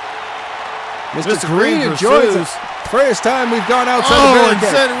 Mr. Green enjoys it. First time we've gone outside the barricade.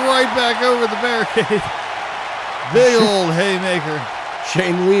 And sent right back over the barricade. Big old haymaker.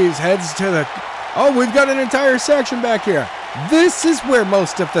 Shane leaves, heads to the... Oh, we've got an entire section back here. This is where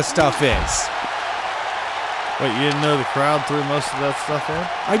most of the stuff is. Wait, you didn't know the crowd threw most of that stuff in?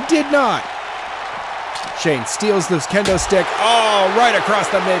 I did not. Shane steals this kendo stick. Oh, right across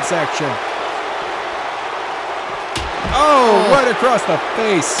the midsection. Oh, right across the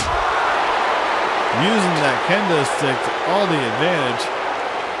face. Using that kendo stick to all the advantage.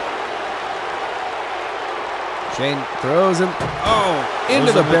 Shane throws him. Oh,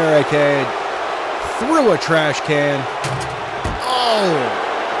 into the barricade. Through a trash can. Oh.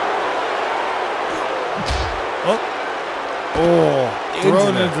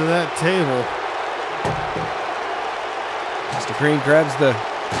 Thrown into that table. Mr. Green grabs the...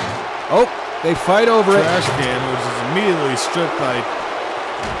 Oh, they fight over it. Trash can, which is immediately stripped by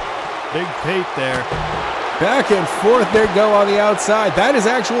Big Pate there. Back and forth they go on the outside. That is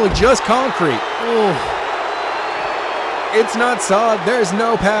actually just concrete. Oh. It's not solid. There's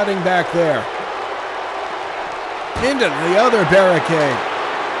no padding back there. Into the other barricade.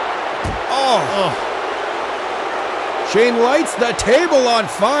 Oh. Shane lights the table on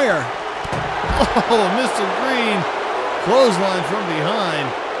fire. Oh, Mr. Green. Clothesline from behind.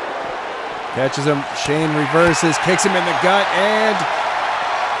 Catches him. Shane reverses, kicks him in the gut, and...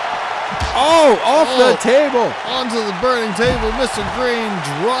 Oh, off the table. Onto the burning table. Mr. Green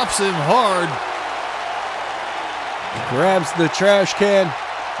drops him hard. Grabs the trash can.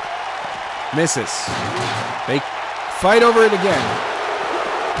 Misses. They fight over it again.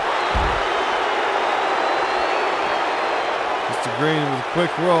 Mr. Green with a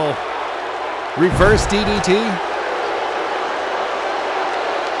quick roll. Reverse DDT.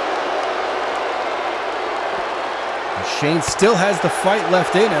 And Shane still has the fight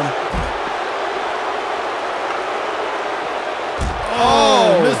left in him.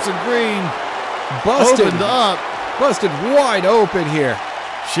 Oh, Mr. Green busted opened up. Busted wide open here.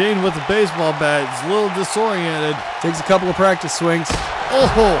 Shane with the baseball bat is a little disoriented. Takes a couple of practice swings.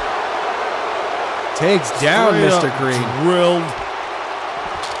 Oh! Takes down Mr. Green.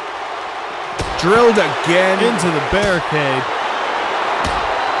 Drilled again. Into the barricade.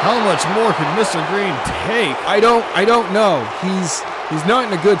 How much more can Mr. Green take? I don't know. He's not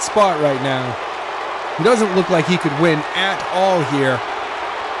in a good spot right now. He doesn't look like he could win at all here.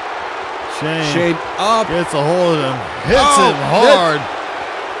 Shane up. Gets a hold of him. Hits him hard.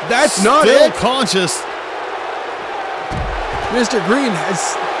 That's not Still it. conscious. Mr. Green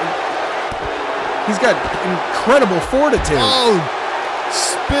he's got incredible fortitude. Oh,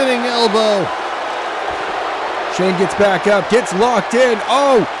 spinning elbow. Shane gets back up, gets locked in.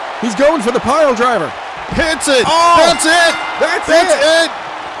 Oh, he's going for the pile driver. Hits it. Oh, that's it. That's it.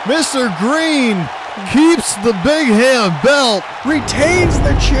 Mr. Green keeps the big hand belt. Retains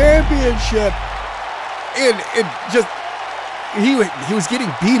the championship. And it just, he was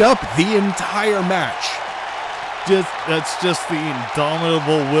getting beat up the entire match. That's just the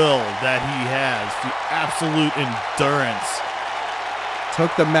indomitable will that he has, the absolute endurance.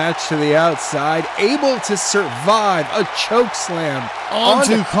 Took the match to the outside, able to survive a choke slam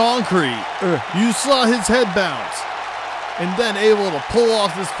onto concrete. You saw his head bounce. And then able to pull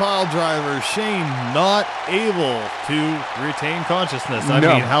off this pile driver. Shane not able to retain consciousness. I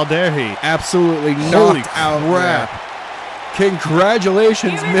mean, how dare he? Absolutely Holy knocked out. crap.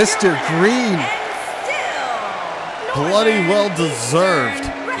 Congratulations, Mr. Green. Bloody well deserved,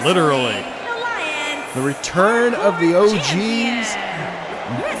 literally. The return of the OGs,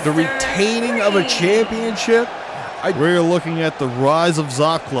 the retaining of a championship. We're looking at the rise of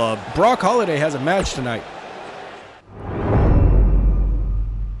Zoc Club. Brock Holiday has a match tonight.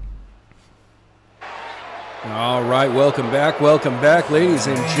 All right, welcome back, ladies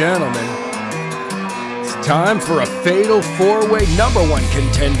and gentlemen. It's time for a fatal four-way #1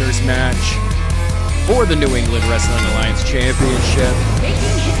 contenders match for the New England Wrestling Alliance Championship.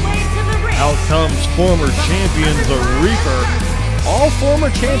 Out comes former champion, the Reaper. All former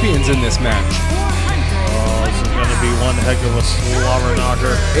champions in this match. Oh, this is going to be one heck of a slobber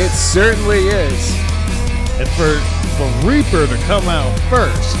knocker. It certainly is. And for the Reaper to come out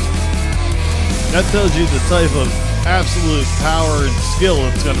first, that tells you the type of absolute power and skill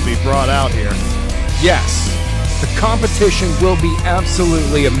that's going to be brought out here. Yes, the competition will be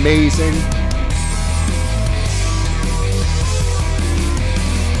absolutely amazing.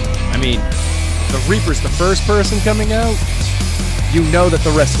 I mean, the Reaper's the first person coming out. You know that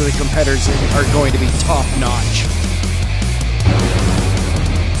the rest of the competitors are going to be top-notch.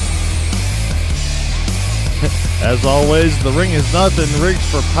 As always, the ring has not been rigged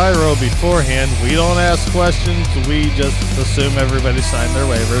for pyro beforehand. We don't ask questions. We just assume everybody signed their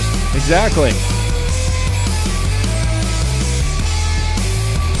waivers. Exactly.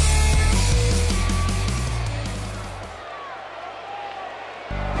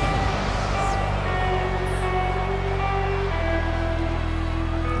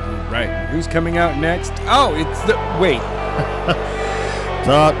 All right, who's coming out next? Oh, it's the... Wait.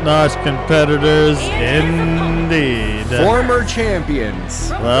 Top-notch competitors, indeed. Former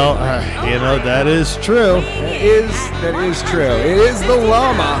champions. Well, you know, that is true. That is true. It is the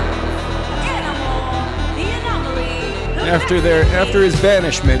Llama. After his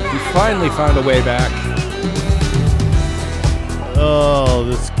banishment, he finally found a way back. Oh,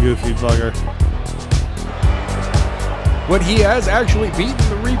 this goofy bugger. But he has actually beaten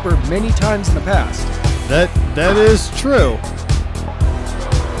the Reaper many times in the past. That is true.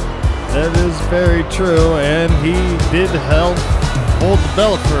 That is very true, and he did hold the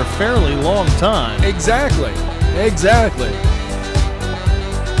belt for a fairly long time. Exactly.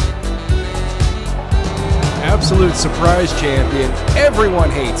 Absolute surprise champion. Everyone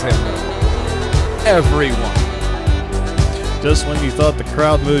hates him, though. Everyone. Just when you thought the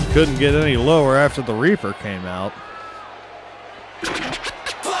crowd mood couldn't get any lower after the Reaper came out.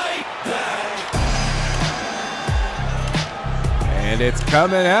 And it's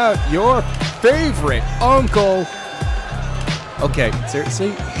coming out, your favorite uncle. Okay,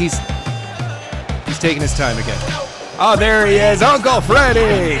 seriously? He's taking his time again. Oh, there he is, Uncle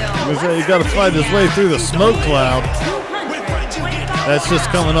Freddy! He's got to find his way through the smoke cloud. That's just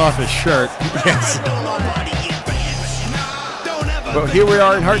coming off his shirt. Yes. Well, here we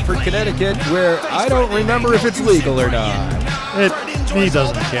are in Hartford, Connecticut, where I don't remember if it's legal or not. He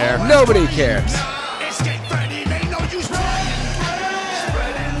doesn't care. Nobody cares.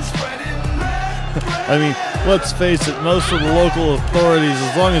 I mean, let's face it, most of the local authorities,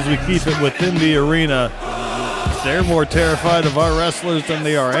 as long as we keep it within the arena, they're more terrified of our wrestlers than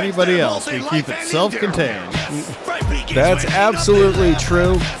they are anybody else. We keep it self-contained. That's absolutely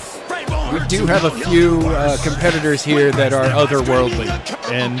true. We do have a few competitors here that are otherworldly.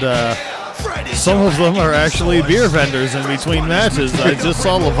 And some of them are actually beer vendors in between matches. I just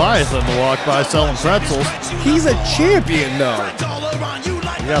saw Leviathan walk by selling pretzels. He's a champion, though.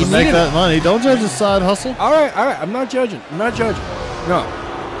 You gotta make that money. Don't judge his side hustle. All right. I'm not judging. No.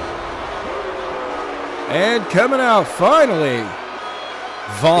 And coming out, finally,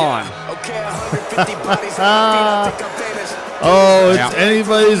 Vaughn. Oh, it's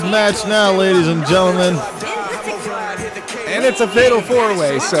anybody's match now, ladies and gentlemen. And it's a fatal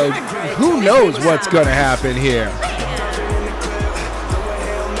four-way, so who knows what's going to happen here.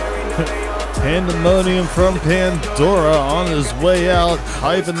 Pandemonium from Pandora on his way out,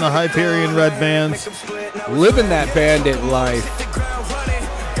 hyping the Hyperion Red Bands. Living that bandit life.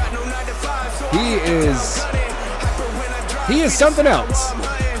 He is something else.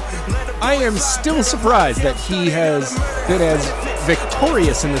 I am still surprised that he has been as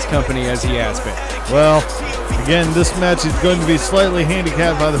victorious in this company as he has been. Well, again, this match is going to be slightly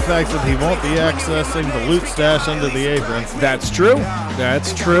handicapped by the fact that he won't be accessing the loot stash under the apron. That's true.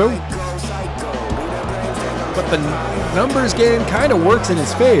 That's true. But the numbers game kind of works in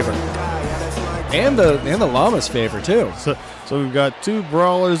his favor. And the llama's favor, too. So we've got 2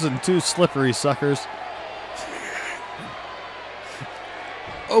 brawlers and 2 slippery suckers.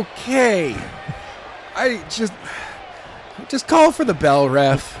 Okay. I just call for the bell,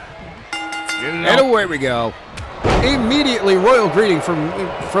 ref. And away we go. Immediately, royal greeting from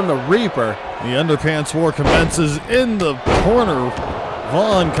the Reaper. The underpants war commences in the corner.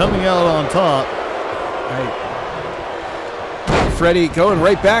 Vaughn coming out on top. Freddie going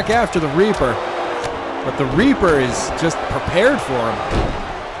right back after the Reaper. But the Reaper is just prepared for him.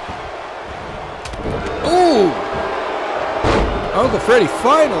 Ooh! Uncle Freddie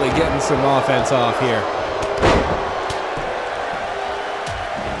finally getting some offense off here.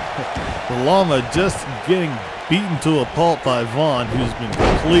 The llama just getting beaten to a pulp by Vaughn, who's been in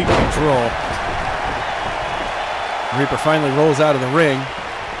complete control. Reaper finally rolls out of the ring,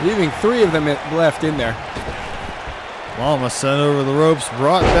 leaving 3 of them left in there. Llama sent over the ropes,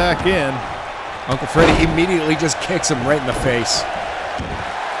 brought back in. Uncle Freddie immediately just kicks him right in the face.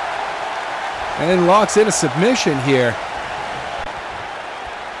 And locks in a submission here.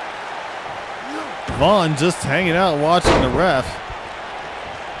 Vaughn just hanging out watching the ref.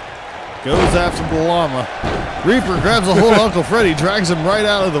 Goes after the llama. Reaper grabs a hold of Uncle Freddie, drags him right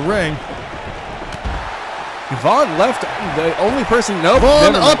out of the ring. Vaughn left the only person. Nope.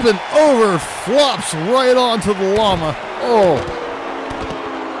 Vaughn up and over, flops right onto the llama. Oh.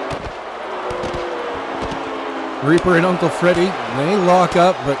 Reaper and Uncle Freddie, they lock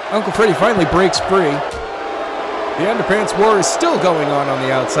up, but Uncle Freddie finally breaks free. The underpants war is still going on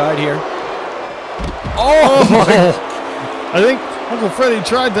the outside here. Oh my! I think Uncle Freddie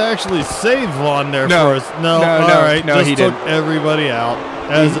tried to actually save Vaughn there for us. No, all right, no, just he took didn't. Everybody out.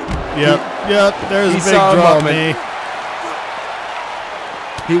 There's a big saw a drop moment. knee.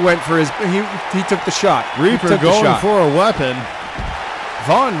 He went for his. He took the shot. Reaper going for a weapon.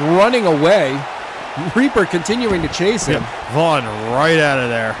 Vaughn running away. Reaper continuing to chase him. Yeah, Vaughn right out of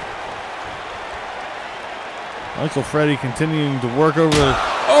there. Uncle Freddie continuing to work over the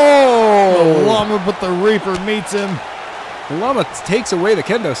llama, but the Reaper meets him. The llama takes away the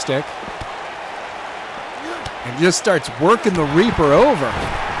kendo stick and just starts working the Reaper over.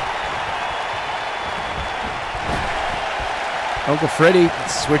 Uncle Freddie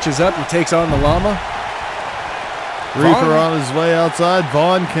switches up and takes on the llama. Reaper on his way outside.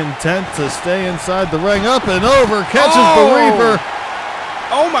 Vaughn content to stay inside the ring. Up and over. Catches the Reaper.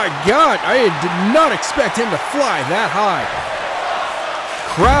 Oh my God. I did not expect him to fly that high.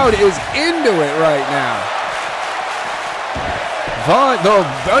 Crowd is into it right now. Vaughn, the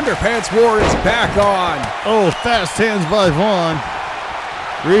underpants war is back on. Oh, fast hands by Vaughn.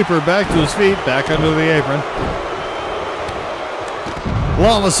 Reaper back to his feet. Back under the apron.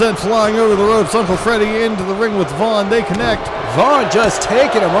 Llama sent flying over the ropes. Uncle Freddie into the ring with Vaughn. They connect. Vaughn just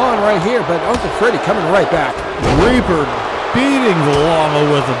taking him on right here, but Uncle Freddie coming right back. Reaper beating the llama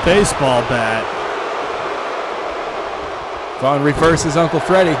with a baseball bat. Vaughn reverses Uncle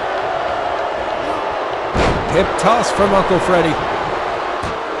Freddie. Hip toss from Uncle Freddie.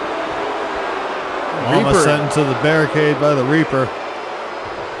 Llama sent into the barricade by the Reaper.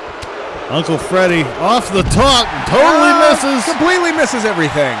 Uncle Freddie off the top, totally misses. Completely misses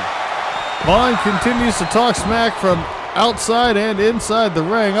everything. Vaughn continues to talk smack from outside and inside the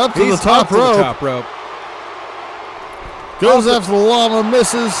ring, up to the top rope. The top rope. Goes after the llama,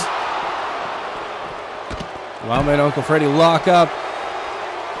 misses. Llama and Uncle Freddie lock up.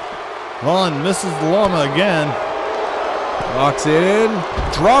 Vaughn misses the llama again. Locks it in,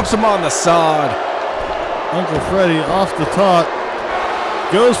 drops him on the sod. Uncle Freddie off the top.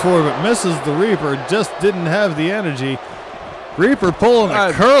 Goes for it, but misses the Reaper. Just didn't have the energy. Reaper pulling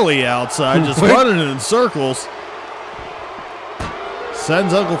a curly outside, just running in circles.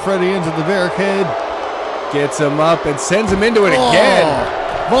 Sends Uncle Freddie into the barricade. Gets him up and sends him into it again.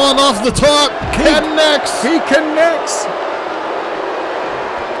 Vaughn off the top. Connects. He connects.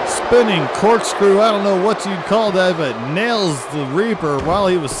 spinning corkscrew. I don't know what you'd call that, but nails the Reaper while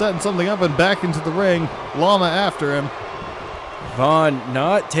he was setting something up and back into the ring. Llama after him. Vaughn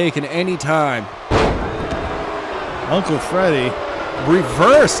not taking any time. Uncle Freddy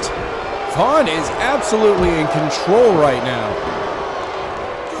Reversed. Vaughn is absolutely in control right now.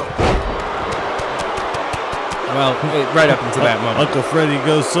 Well, right up until that moment. Uncle Freddy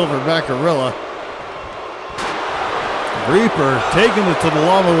goes Silverback Gorilla. Reaper taking it to the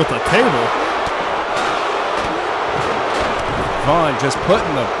Llama with the table. Vaughn just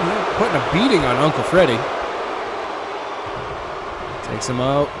putting a beating on Uncle Freddy. Takes him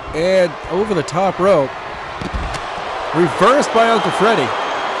out and over the top rope. Reversed by Uncle Freddy.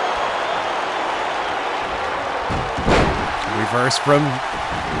 Reverse from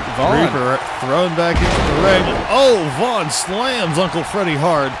Vaughn. Reaper thrown back into the ring. Oh, Vaughn slams Uncle Freddy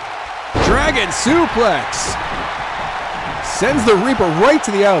hard. Dragon suplex. Sends the Reaper right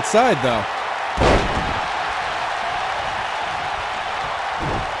to the outside, though.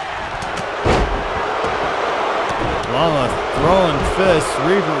 Llama throwing fists.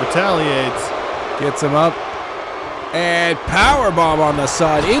 Reaper retaliates. Gets him up. And powerbomb on the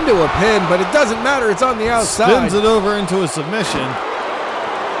side into a pin, but it doesn't matter. It's on the outside. Spins it over into a submission.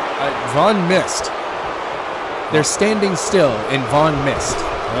 Vaughn missed. They're standing still, and Vaughn missed.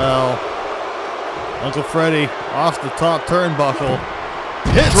 Well, Uncle Freddy off the top turnbuckle.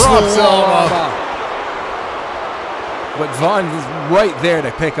 Hits Drops the Llama. But Vaughn is right there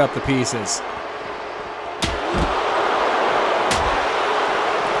to pick up the pieces.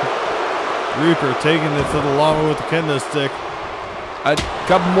 Reaper taking it to the Llama with the kendo stick. A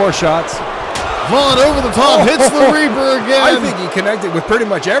couple more shots. Vaughn over the top, hits the Reaper again. I think he connected with pretty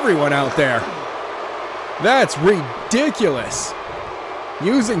much everyone out there. That's ridiculous.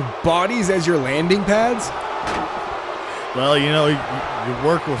 Using bodies as your landing pads? Well, you know, you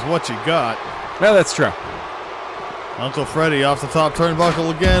work with what you got. No, that's true. Uncle Freddy off the top turnbuckle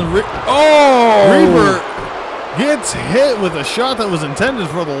again. Reaper gets hit with a shot that was intended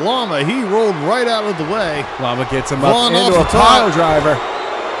for the Llama. He rolled right out of the way. Llama gets him Vaughn up into a pile driver.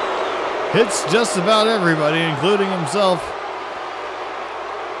 Hits just about everybody, including himself.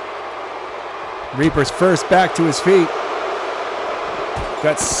 Reaper's first back to his feet.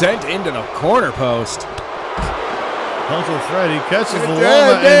 Got sent into the corner post. Uncle Freddy catches the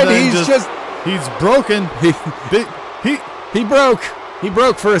Llama and then he's broken. He broke. He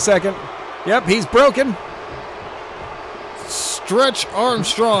broke for a second. Yep, he's broken. Stretch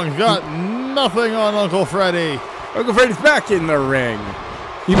Armstrong got nothing on Uncle Freddy. Uncle Freddy's back in the ring.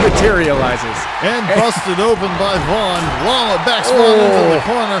 He materializes. And busted open by Vaughn. Llama backspin into the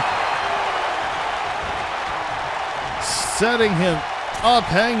corner. Setting him up,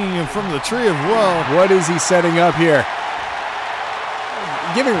 hanging him from the tree of woe. What is he setting up here?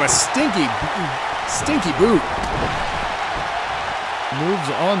 Giving him a stinky boot. Moves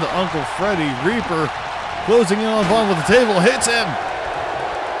on to Uncle Freddy. Reaper closing in on Vaughn with the table. Hits him.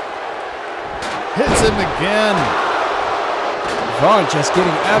 Hits him again. Vaughn just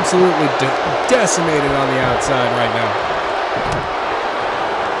getting absolutely decimated on the outside right now.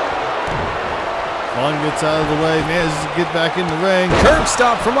 Vaughn gets out of the way, manages to get back in the ring. Curb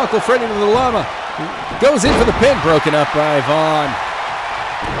stop from Uncle Freddy to the Llama. Goes in for the pin, broken up by Vaughn.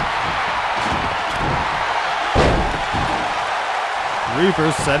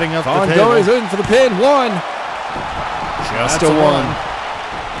 Reaper setting up Vaughn the table. goes in for the pin. One. Just a one.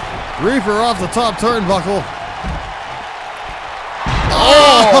 Reaper off the top turnbuckle.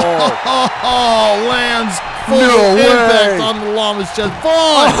 Oh, lands full impact on the Llama's chest.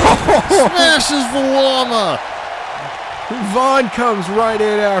 Vaughn smashes the Llama. Vaughn comes right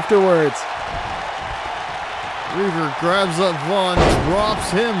in afterwards. Reaper grabs up Vaughn, drops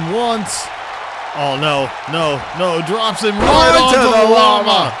him once. Oh, no, drops him right onto the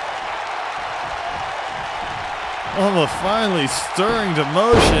Llama. Llama finally stirring to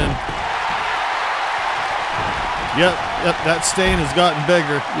motion. Yep, that stain has gotten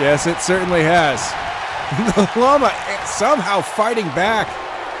bigger. Yes, it certainly has. The Llama somehow fighting back.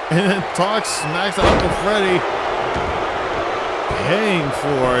 And then talks smack to Uncle Freddy. Paying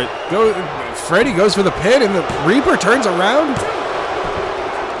for it. Freddy goes for the pin and the Reaper turns around.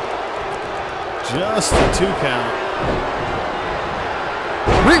 Just a 2 count.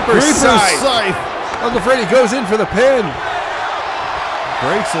 Reaper's scythe. Uncle Freddy goes in for the pin.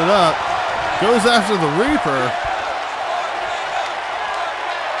 Breaks it up. Goes after the Reaper.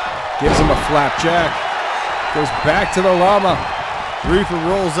 Gives him a flapjack. Goes back to the Llama. Reaper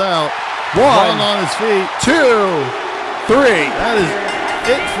rolls out. One on his feet. 2, 3. That is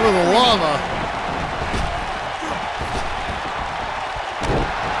it for the Llama.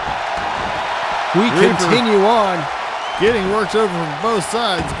 We continue on. Getting worked over from both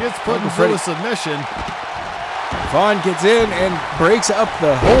sides. Gets put into a submission. Vaughn gets in and breaks up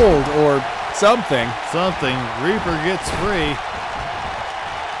the hold or something. Reaper gets free.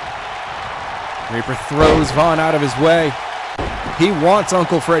 Reaper throws Vaughn out of his way. He wants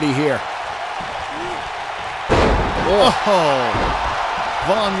Uncle Freddy here. Oh!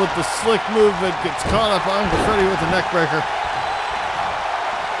 Vaughn with the slick movement gets caught up on Uncle Freddy with the neck breaker.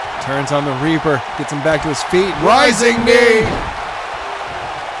 Turns on the Reaper, gets him back to his feet. Rising knee!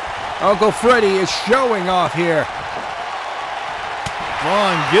 Uncle Freddy is showing off here.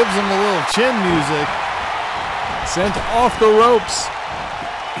 Vaughn gives him a little chin music. Sent off the ropes.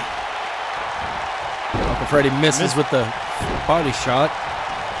 Uncle Freddy misses with the body shot.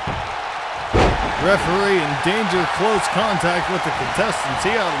 Referee in danger, close contact with the contestants. He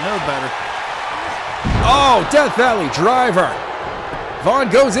ought to know better. Oh, Death Valley driver. Vaughn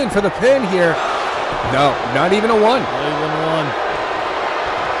goes in for the pin here. No, not even a one. Not even one.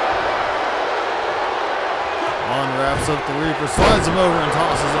 Vaughn wraps up the Reaper, slides him over and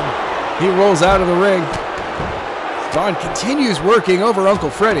tosses him. He rolls out of the ring. Vaughn continues working over Uncle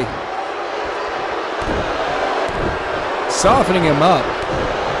Freddy. Softening him up.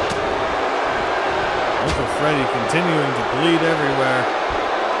 Uncle Freddy continuing to bleed everywhere.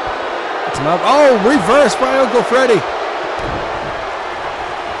 Gets him up. Oh, reversed by Uncle Freddy.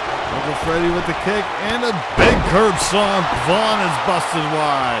 Uncle Freddy with the kick and a big curb stomp. Vaughn is busted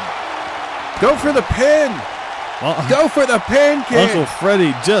wide. Go for the pin. Go for the pin, kid. Uncle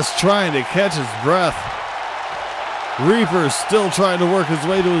Freddy just trying to catch his breath. Reaper still trying to work his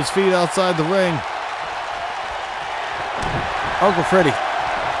way to his feet outside the ring. Uncle Freddy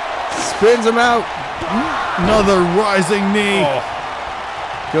spins him out. Another rising knee. Oh.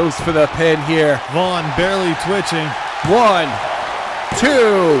 Goes for the pin here. Vaughn barely twitching. 1,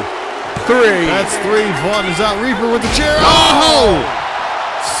 2, 3. That's 3. Vaughn is out. Reaper with the chair. Oh!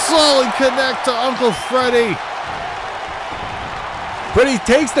 Solid connect to Uncle Freddy. But he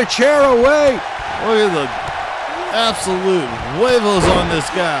takes the chair away. Look at the absolute huevos on this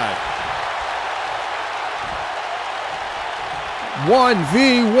guy.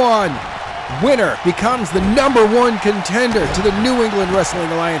 1v1. Winner becomes the #1 contender to the New England Wrestling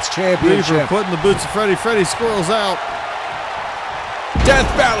Alliance Championship. Reaper putting the boots of Freddy. Freddy squirrels out.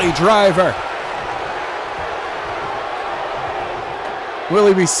 Death Valley driver. Will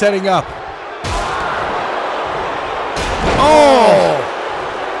he be setting up? Oh!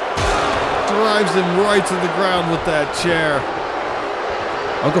 Drives him right to the ground with that chair.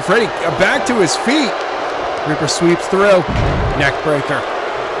 Uncle Freddy back to his feet. Reaper sweeps through. Neck breaker.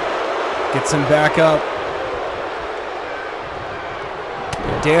 Gets him back up.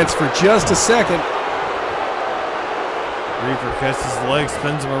 Dance for just a second. Reaper catches his leg,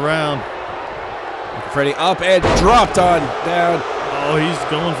 spins him around. Uncle Freddy up and dropped on down. Oh, he's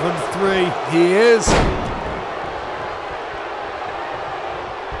going for the 3. He is.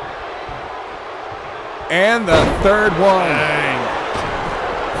 And the third one. Dang.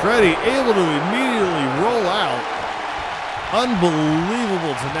 Freddy able to immediately roll out.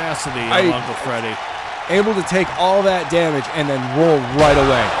 Unbelievable tenacity of Uncle Freddy. Able to take all that damage and then roll right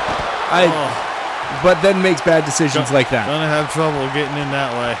away. But then makes bad decisions like that. Gonna have trouble getting in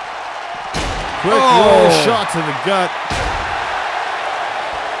that way. Quick roll shot to the gut.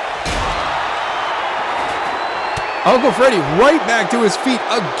 Uncle Freddy right back to his feet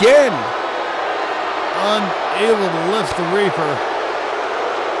again. Unable to lift the Reaper.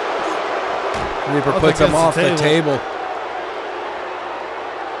 Reaper puts him off the table.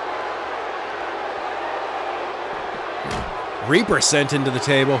 Reaper sent into the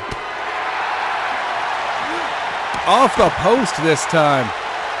table. Off the post this time.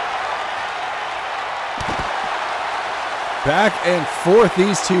 Back and forth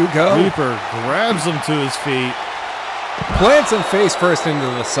these two go. Reaper grabs him to his feet. Plants him face first into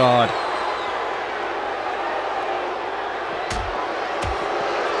the sod.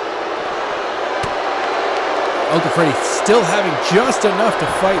 Uncle Freddy still having just enough to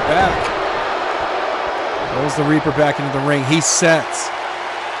fight back. Rolls the Reaper back into the ring. He sets.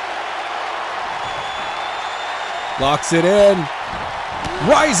 Locks it in.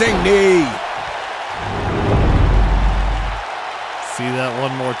 Rising knee. See that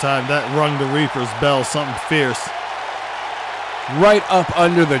one more time. That rung the Reaper's bell. Something fierce. Right up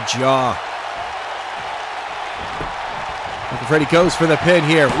under the jaw. Uncle Freddy goes for the pin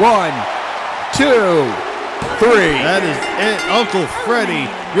here. 1, 2, 3. That is it. Uncle Freddy,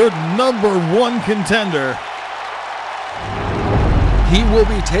 your #1 contender. He will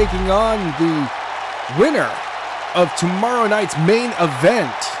be taking on the winner of tomorrow night's main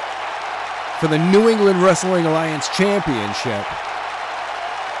event for the New England Wrestling Alliance Championship,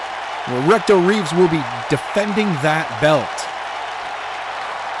 where Recto Reeves will be defending that belt.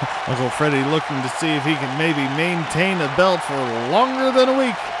 Uncle Freddie looking to see if he can maybe maintain a belt for longer than a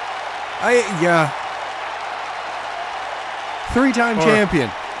week. Yeah. 3-time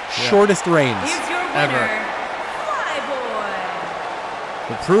champion. Shortest reigns Here's your winner, ever. Flyboy.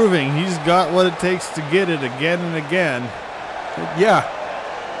 But proving he's got what it takes to get it again and again. Yeah.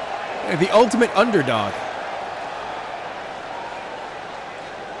 The ultimate underdog.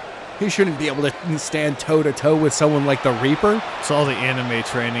 He shouldn't be able to stand toe-to-toe with someone like the Reaper. It's all the anime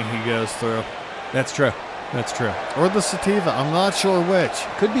training he goes through. That's true. That's true. Or the sativa. I'm not sure which.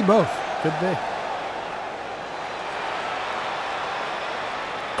 Could be both. Could be.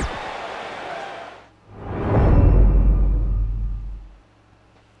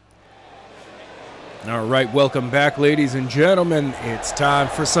 All right, welcome back, ladies and gentlemen. It's time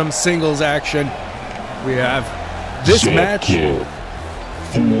for some singles action. We have this match.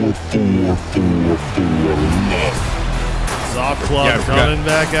 4-4-4-4-4 Zop Club coming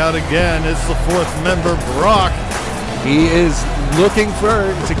back out again. It's the 4th member, Brock. He is looking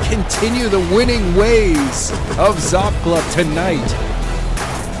to continue the winning ways of Zop Club tonight.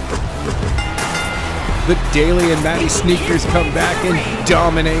 The Daly and Matty Sneakers come back and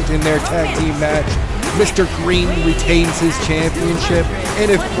dominate in their tag team match. Mr. Green retains his championship, and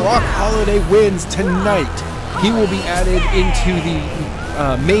if Brock Holiday wins tonight, he will be added into the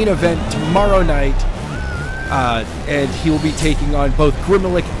main event tomorrow night, and he will be taking on both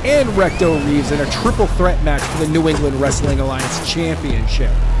Grimelick and Recto Reeves in a triple threat match for the New England Wrestling Alliance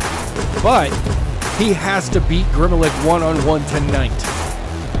Championship. But he has to beat Grimelick one-on-one tonight.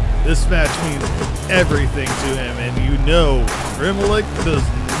 This match means everything to him, and you know Grimelick does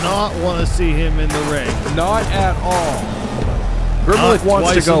not want to see him in the ring. Not at all. Grimelick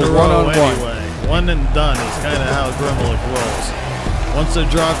wants to go one-on-one. Anyway. One and done is kind of how Grimelick rolls. Once they're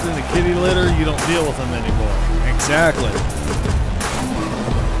dropped in the kitty litter, you don't deal with them anymore. Exactly.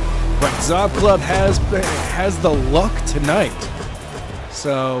 But Zop Club has the luck tonight.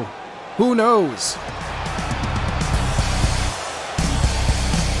 So, who knows?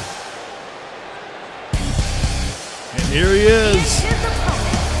 And here he is.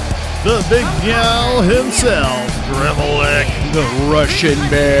 The big meow himself, Grimelick. The Russian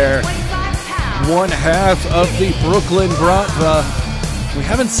Bear. One half of the Brooklyn Bratva. We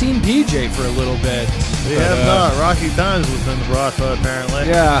haven't seen PJ for a little bit. We have not. Rocky Times was in the Bratva, apparently.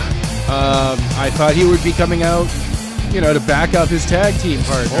 Yeah. I thought he would be coming out, to back up his tag team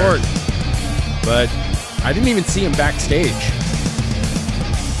partner. But I didn't even see him backstage.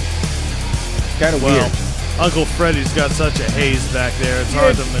 Kind of weird. Uncle Freddie's got such a haze back there, it's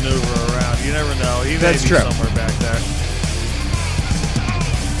hard to maneuver around. You never know. He may be somewhere back there.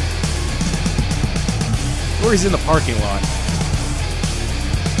 Or he's in the parking lot.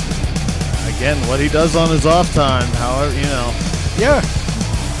 Again, what he does on his off time, however, Yeah.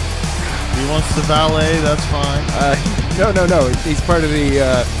 If he wants to valet, that's fine. No. He's part of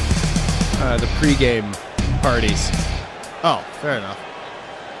the pregame parties. Oh, fair enough.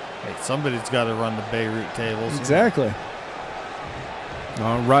 Hey, somebody's got to run the Beirut tables. Exactly.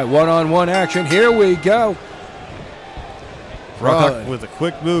 All right, one-on-one action. Here we go. Brock with a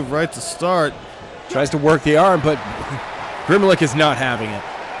quick move right to start. Tries to work the arm, but Grimelick is not having it.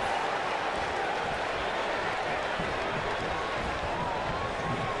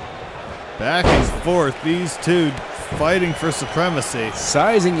 Back and forth, these two fighting for supremacy.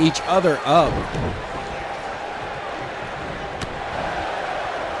 Sizing each other up.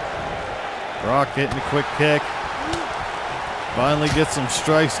 Brock getting a quick kick. Finally gets some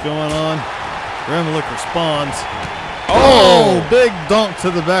strikes going on. Grimelick responds. Oh, big dunk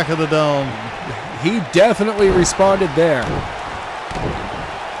to the back of the dome. He definitely responded there.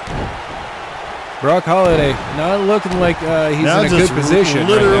 Brock Holiday not looking like he's now in a good position.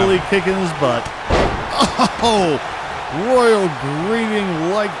 Literally right kicking his butt. Oh, royal greeting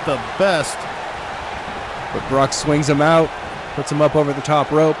like the best. But Brock swings him out, puts him up over the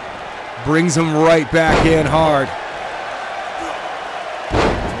top rope, brings him right back in hard.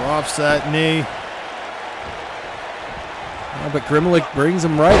 Drops that knee. But Grimelick brings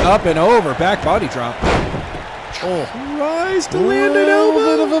him right up and over. Back body drop. Oh. Tries to land an elbow. A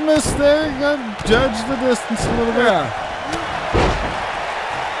little bit of a miss there. You got to judge the distance a little bit. Yeah.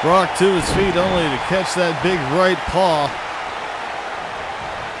 Brock to his feet only to catch that big right paw.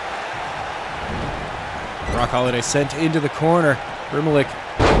 Brock Holiday sent into the corner. Grimelick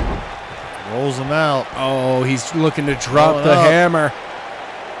rolls him out. Oh, he's looking to drop the hammer.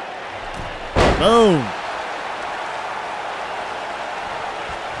 Boom.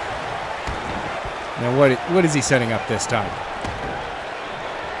 Now what is he setting up this time?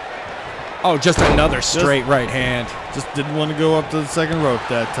 Oh, just another straight right hand. Just didn't want to go up to the second rope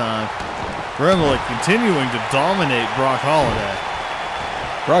that time. Grimlich continuing to dominate Brock Holiday.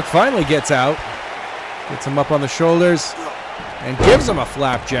 Brock finally gets out. Gets him up on the shoulders and gives him a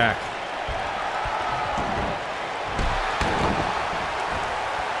flapjack.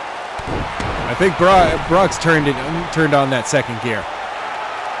 I think Brock's turned on that second gear.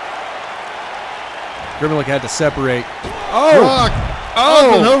 Grimlich had to separate. Oh! Brock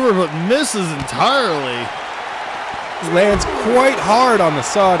up and over, but misses entirely. Lands quite hard on the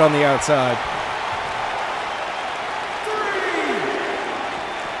sod on the outside.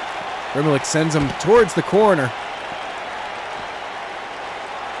 Grimlich sends him towards the corner.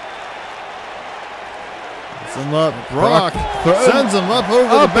 Sends him up. Brock sends him up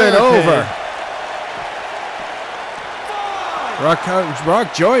over the barricade.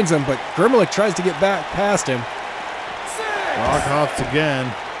 Brock joins him, but Grimlich tries to get back past him. Brock hops again.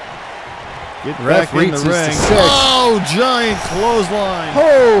 Get Ref back in the ring. Oh, giant clothesline.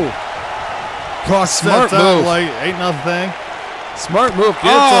 Oh! Smart move. Like ain't nothing. Smart move. Gets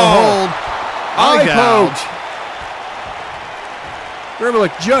a hold. Eye gouge.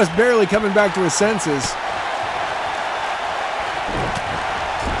 Grimlich just barely coming back to his senses.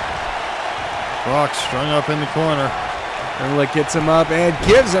 Brock strung up in the corner. Grimlich gets him up and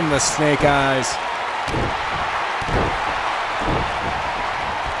gives him the snake eyes.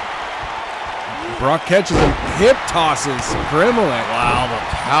 Brock catches him, hip tosses Grimlich. Wow, the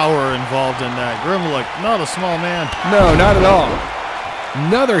power involved in that. Grimlich, not a small man. No, not at all.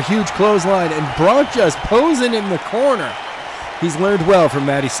 Another huge clothesline, and Brock just posing in the corner. He's learned well from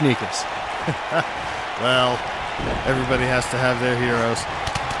Matty Sneakers. Well, everybody has to have their heroes.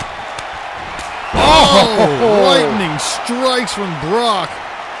 Oh! Lightning strikes from Brock.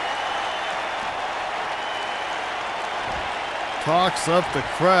 Talks up the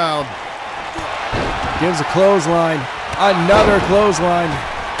crowd. Gives a clothesline, another clothesline,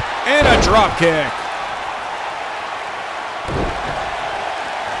 and a drop kick.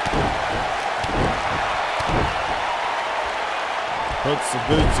 Puts the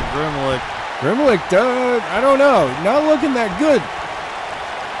boots to Grimlich. Grimlich, I don't know, not looking that good.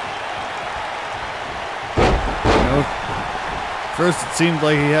 First it seemed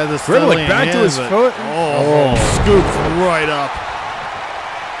like he had this Grimlich back to his foot. Oh, scooped right up.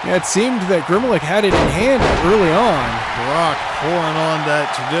 Yeah, it seemed that Grimlich had it in hand early on. Brock pouring on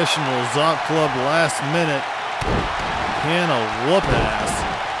that traditional Zop Club last minute. Can of whoop ass.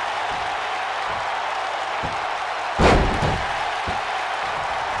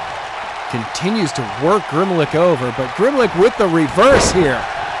 Continues to work Grimlich over, but Grimlich with the reverse here.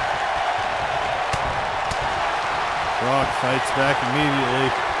 Brock fights back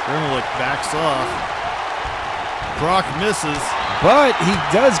immediately. Grimlich backs off. Brock misses. But he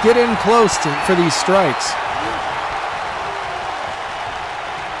does get in close for these strikes.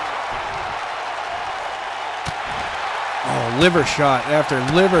 Oh, liver shot after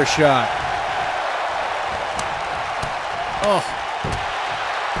liver shot. Oh.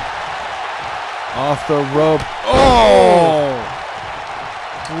 Off the rope. Oh!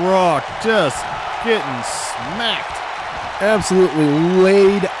 Brock just getting smacked. Absolutely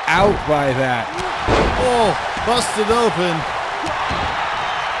laid out by that. Oh, busted open.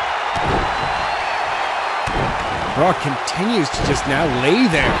 Brock continues to just now lay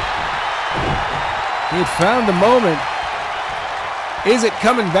there. He had found the moment. Is it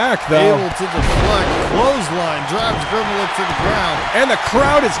coming back, though? Able to deflect. Clothesline drives Grimlich to the ground. And the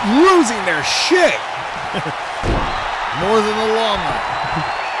crowd is losing their shit. More than a llama.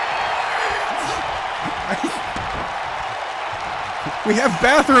 We have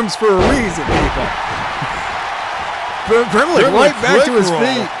bathrooms for a reason, people. Grimlich right back to his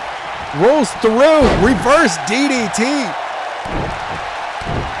feet. Rolls through. Reverse DDT.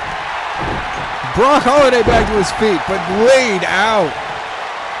 Brock Holiday back to his feet, but laid out.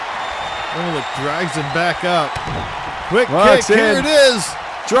 Grimlich drags him back up. Quick Rocks kick. Here in. it is.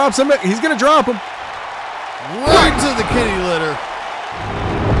 Drops him. He's going to drop him. Right to the kitty litter.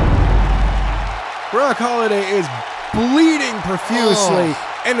 Brock Holiday is bleeding profusely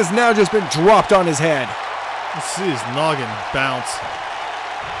and has now just been dropped on his head. Let's see his noggin bounce.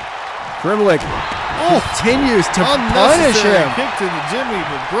 Grimlich continues to punish him. Kick to the Jimmy,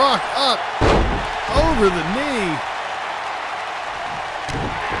 but Brock up over the knee.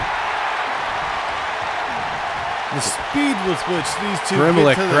 The speed with which these two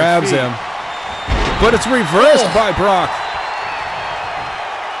Grimlich get to grabs their feet. him, but it's reversed by Brock.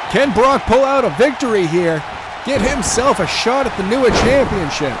 Can Brock pull out a victory here? Get himself a shot at the N.E.W.A.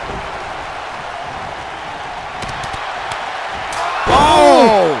 championship.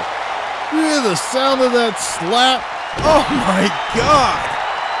 hear the sound of that slap? Oh my God!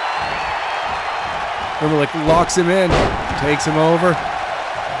 Grimlock locks him in, takes him over.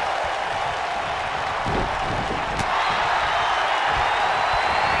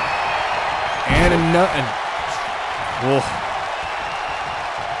 And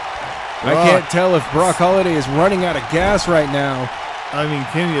I can't tell if Brock Holiday is running out of gas right now. I mean,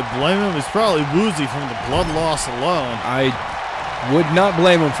 can you blame him? He's probably woozy from the blood loss alone. I would not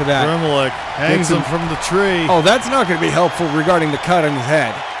blame him for that. Grimlock hangs him from the tree. Oh, that's not going to be helpful regarding the cut on his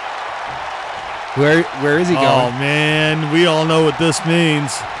head. Where is he going? Oh, man, we all know what this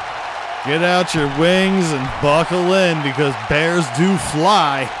means. Get out your wings and buckle in because bears do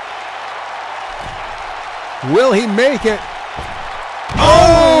fly. Will he make it?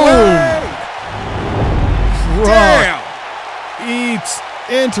 Oh! Damn! Eats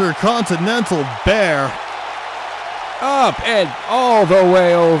Intercontinental Bear. Up and all the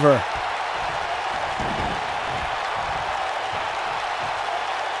way over.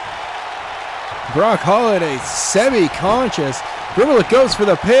 Brock Holiday semi-conscious. Grimlock goes for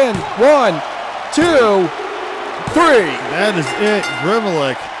the pin. 1, 2, 3. That is it.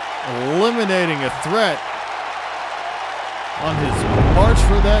 Grimlock eliminating a threat on his march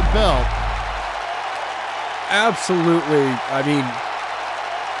for that belt. Absolutely. I mean,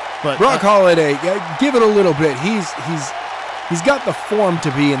 but Brock Holiday, give it a little bit. He's got the form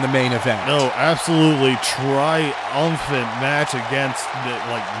to be in the main event. No, absolutely triumphant match against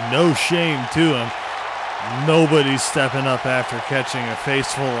no shame to him. Nobody's stepping up after catching a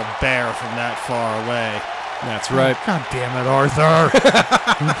face full of bear from that far away. That's right. God damn it, Arthur.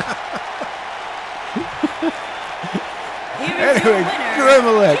 Anyway,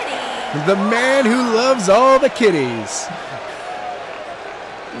 Grimlock, the man who loves all the kitties.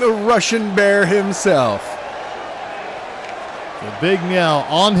 The Russian bear himself. The Big N.E.W.A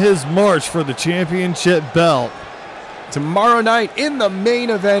on his march for the championship belt. Tomorrow night in the main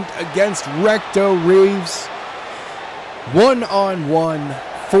event against Recto Reeves. 1-on-1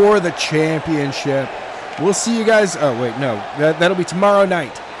 for the championship. We'll see you guys. Oh, wait, no. That'll be tomorrow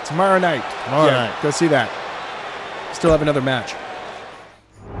night. Tomorrow night. Go see that. Still have another match.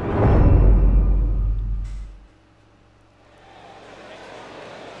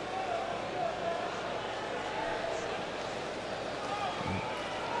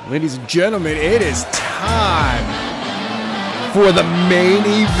 Ladies and gentlemen, it is time for the main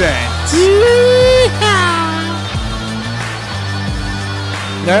event.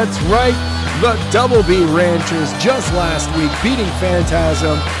 That's right. The Double B Ranchers just last week beating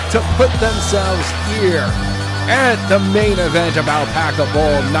Phantasm to put themselves here at the main event of Alpaca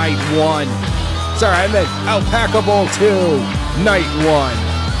Bowl Night 1. Sorry, I meant Alpaca Bowl 2 Night 1.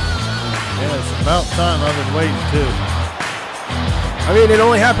 Yeah, it's about time. I've been waiting too. I mean, it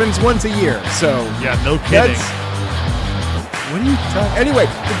only happens once a year, so... Yeah, no kidding. What are you talking... Anyway,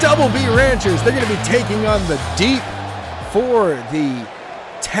 the Double B Ranchers, they're going to be taking on the Deep for the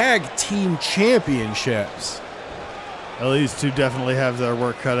Tag Team Championships. Well, these two definitely have their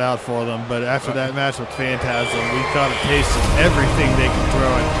work cut out for them, but after that match with Phantasm, we got a taste of everything they can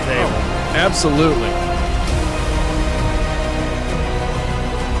throw at the table. Oh, absolutely.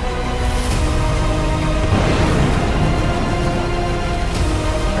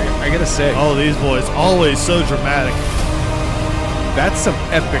 I gotta say. Oh, these boys, always so dramatic. That's some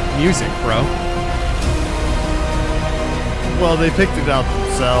epic music, bro. Well, they picked it out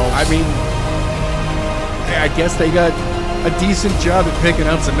themselves. I mean, I guess they got a decent job at picking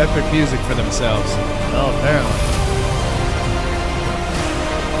out some epic music for themselves. Oh, apparently.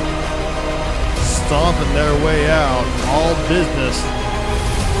 Stomping their way out, all business,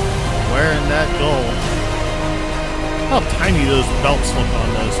 wearing that gold. How tiny those belts look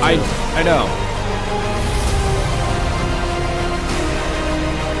on those two. I know.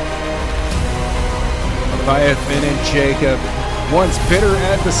 Leviathan and Jacob, once bitter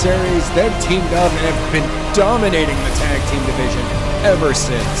adversaries, they've teamed up and have been dominating the tag team division ever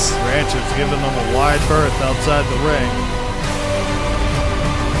since. Rancher's giving them a wide berth outside the ring.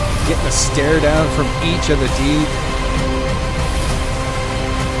 Getting a stare down from each of the Deep.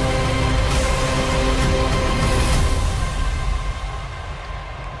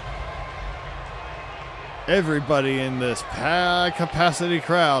 Everybody in this capacity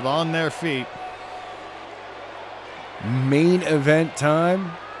crowd on their feet. Main event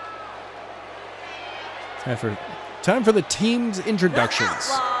time. Time for the team's introductions.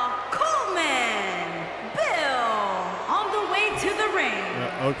 The Outlaw, Coleman, Bill, on the way to the ring.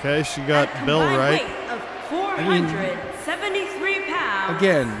 Okay, she got At a Bill combined right. weight of 473 pounds.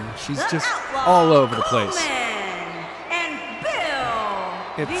 Again, she's The just Outlaw, all over the place. Coleman and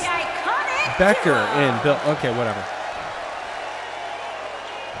Bill, It's- the iconic Becker and Bill. Okay, whatever.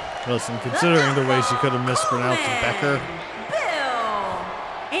 Listen, considering the way she could have mispronounced Becker. Bill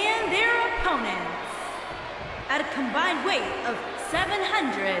and their opponents at a combined weight of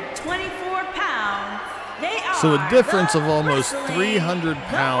 724 pounds. They are So a difference of the almost Wrestling 300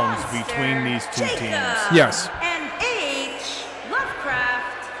 pounds Monster, between these two Jacob teams. Yes. And H.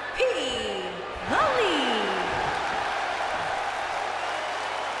 Lovecraft P. The lead.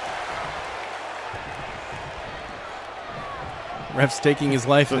 Ref's taking his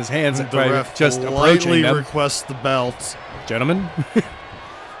life in his hands The by ref just politely approaching them. requests the belt. Gentlemen.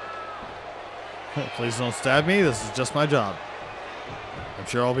 Please don't stab me. This is just my job. I'm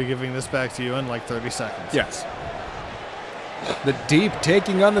sure I'll be giving this back to you in like 30 seconds. Yes. The Deep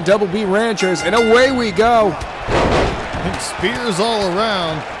taking on the Double B Ranchers, and away we go. And spears all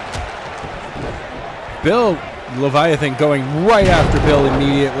around. Bill Leviathan going right after Bill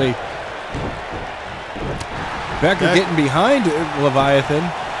immediately. Becker getting behind Leviathan,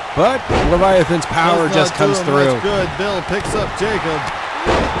 but Leviathan's power Does just not comes do him through. much good. Bill picks up Jacob.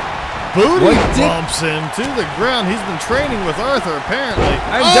 Booty bumps him to the ground. He's been training with Arthur, apparently.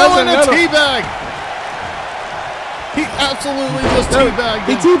 And and a teabag! He absolutely just teabagged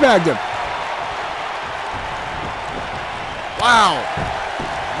He him. teabagged him. Wow.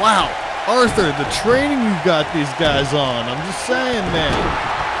 Wow. Arthur, the training you got these guys on. I'm just saying, man.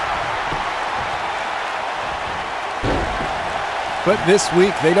 But this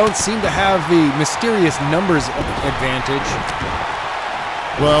week, they don't seem to have the mysterious numbers advantage.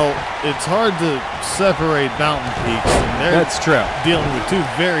 Well, it's hard to separate mountain peaks, and they're That's true. dealing with two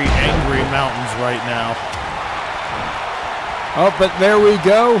very angry mountains right now. Oh, but there we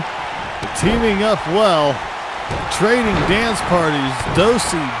go. Teaming up well, trading dance parties,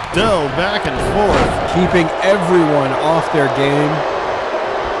 do-si-do back and forth. Keeping everyone off their game.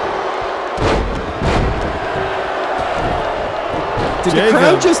 Did the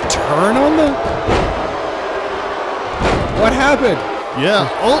crowd just turn on them? What happened? Yeah.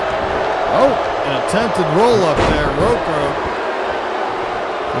 Oh, an attempted roll-up there. Rope.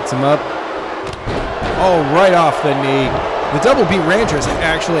 Gets him up. Oh, right off the knee. The Double B Ranchers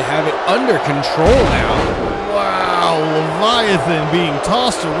actually have it under control now. Wow, Leviathan being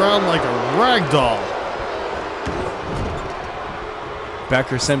tossed around like a rag doll.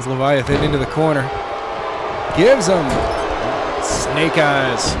 Becker sends Leviathan into the corner. Gives him snake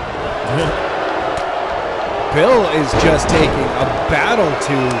eyes. Bill is just taking a battle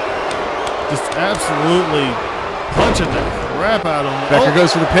to... Just absolutely punching the crap out of him. Becker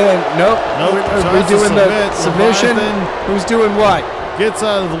goes for the pin. Nope. Are we doing the submission? Who's doing what? Gets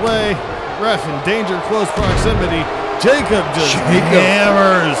out of the way. Ref in danger, close proximity. Jacob just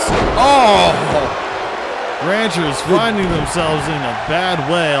hammers. Oh! Ranchers finding themselves in a bad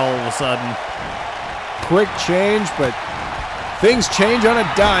way all of a sudden. Quick change, but things change on a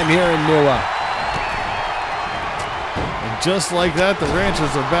dime here in N.E.W.A. And just like that, the Ranchers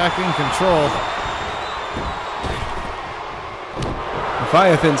are back in control.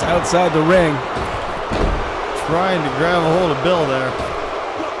 Leviathan's outside the ring. Trying to grab a hold of Bill there.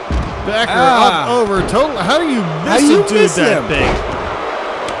 Becker up over. Total. How do you miss a dude that big?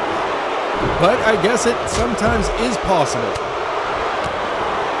 But I guess it sometimes is possible.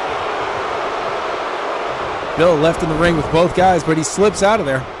 Bill left in the ring with both guys, but he slips out of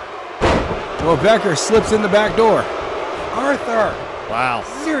there. Well, Becker slips in the back door. Arthur! Wow.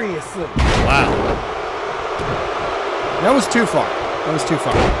 Seriously. Wow. That was too far. That was too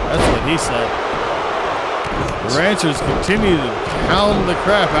far. That's what he said. The Ranchers continue to pound the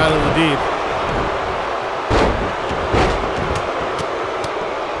crap out of the Deep.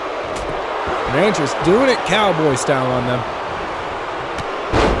 Ranchers doing it cowboy style on them.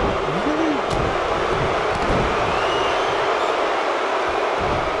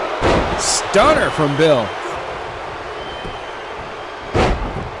 Stunner from Bill.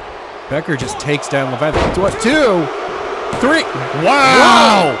 Becker just takes down Leviathan. What? 2, 3.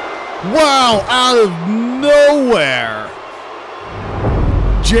 Wow! Wow! Out of nowhere.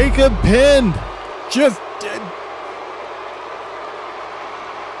 Jacob pinned. Just dead.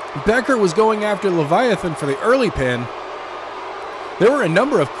 Becker was going after Leviathan for the early pin. There were a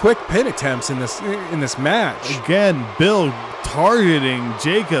number of quick pin attempts in this match. Again, Bill targeting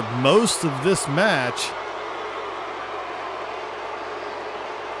Jacob most of this match.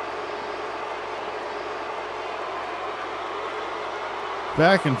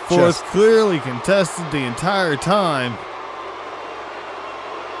 Back and forth, clearly contested the entire time.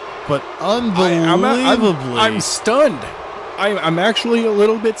 But unbelievably... I'm stunned. I'm actually a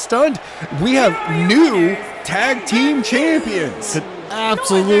little bit stunned. We have new tag team champions.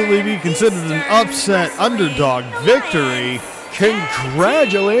 absolutely be considered an upset underdog victory.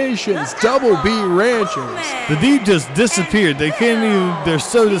 Congratulations, Double B Ranchers. The D just disappeared. They can't even, they're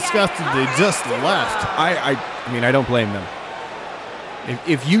so disgusted they just left. I mean, I don't blame them.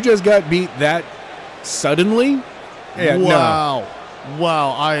 If you just got beat that suddenly, yeah, wow.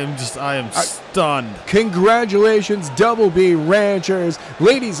 Wow, I am stunned. Congratulations, Double B Ranchers.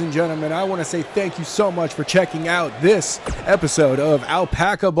 Ladies and gentlemen, I want to say thank you so much for checking out this episode of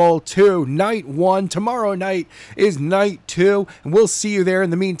Alpaca Bowl 2, Night 1. Tomorrow night is Night 2, and we'll see you there.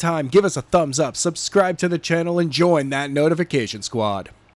 In the meantime, give us a thumbs up, subscribe to the channel, and join that notification squad.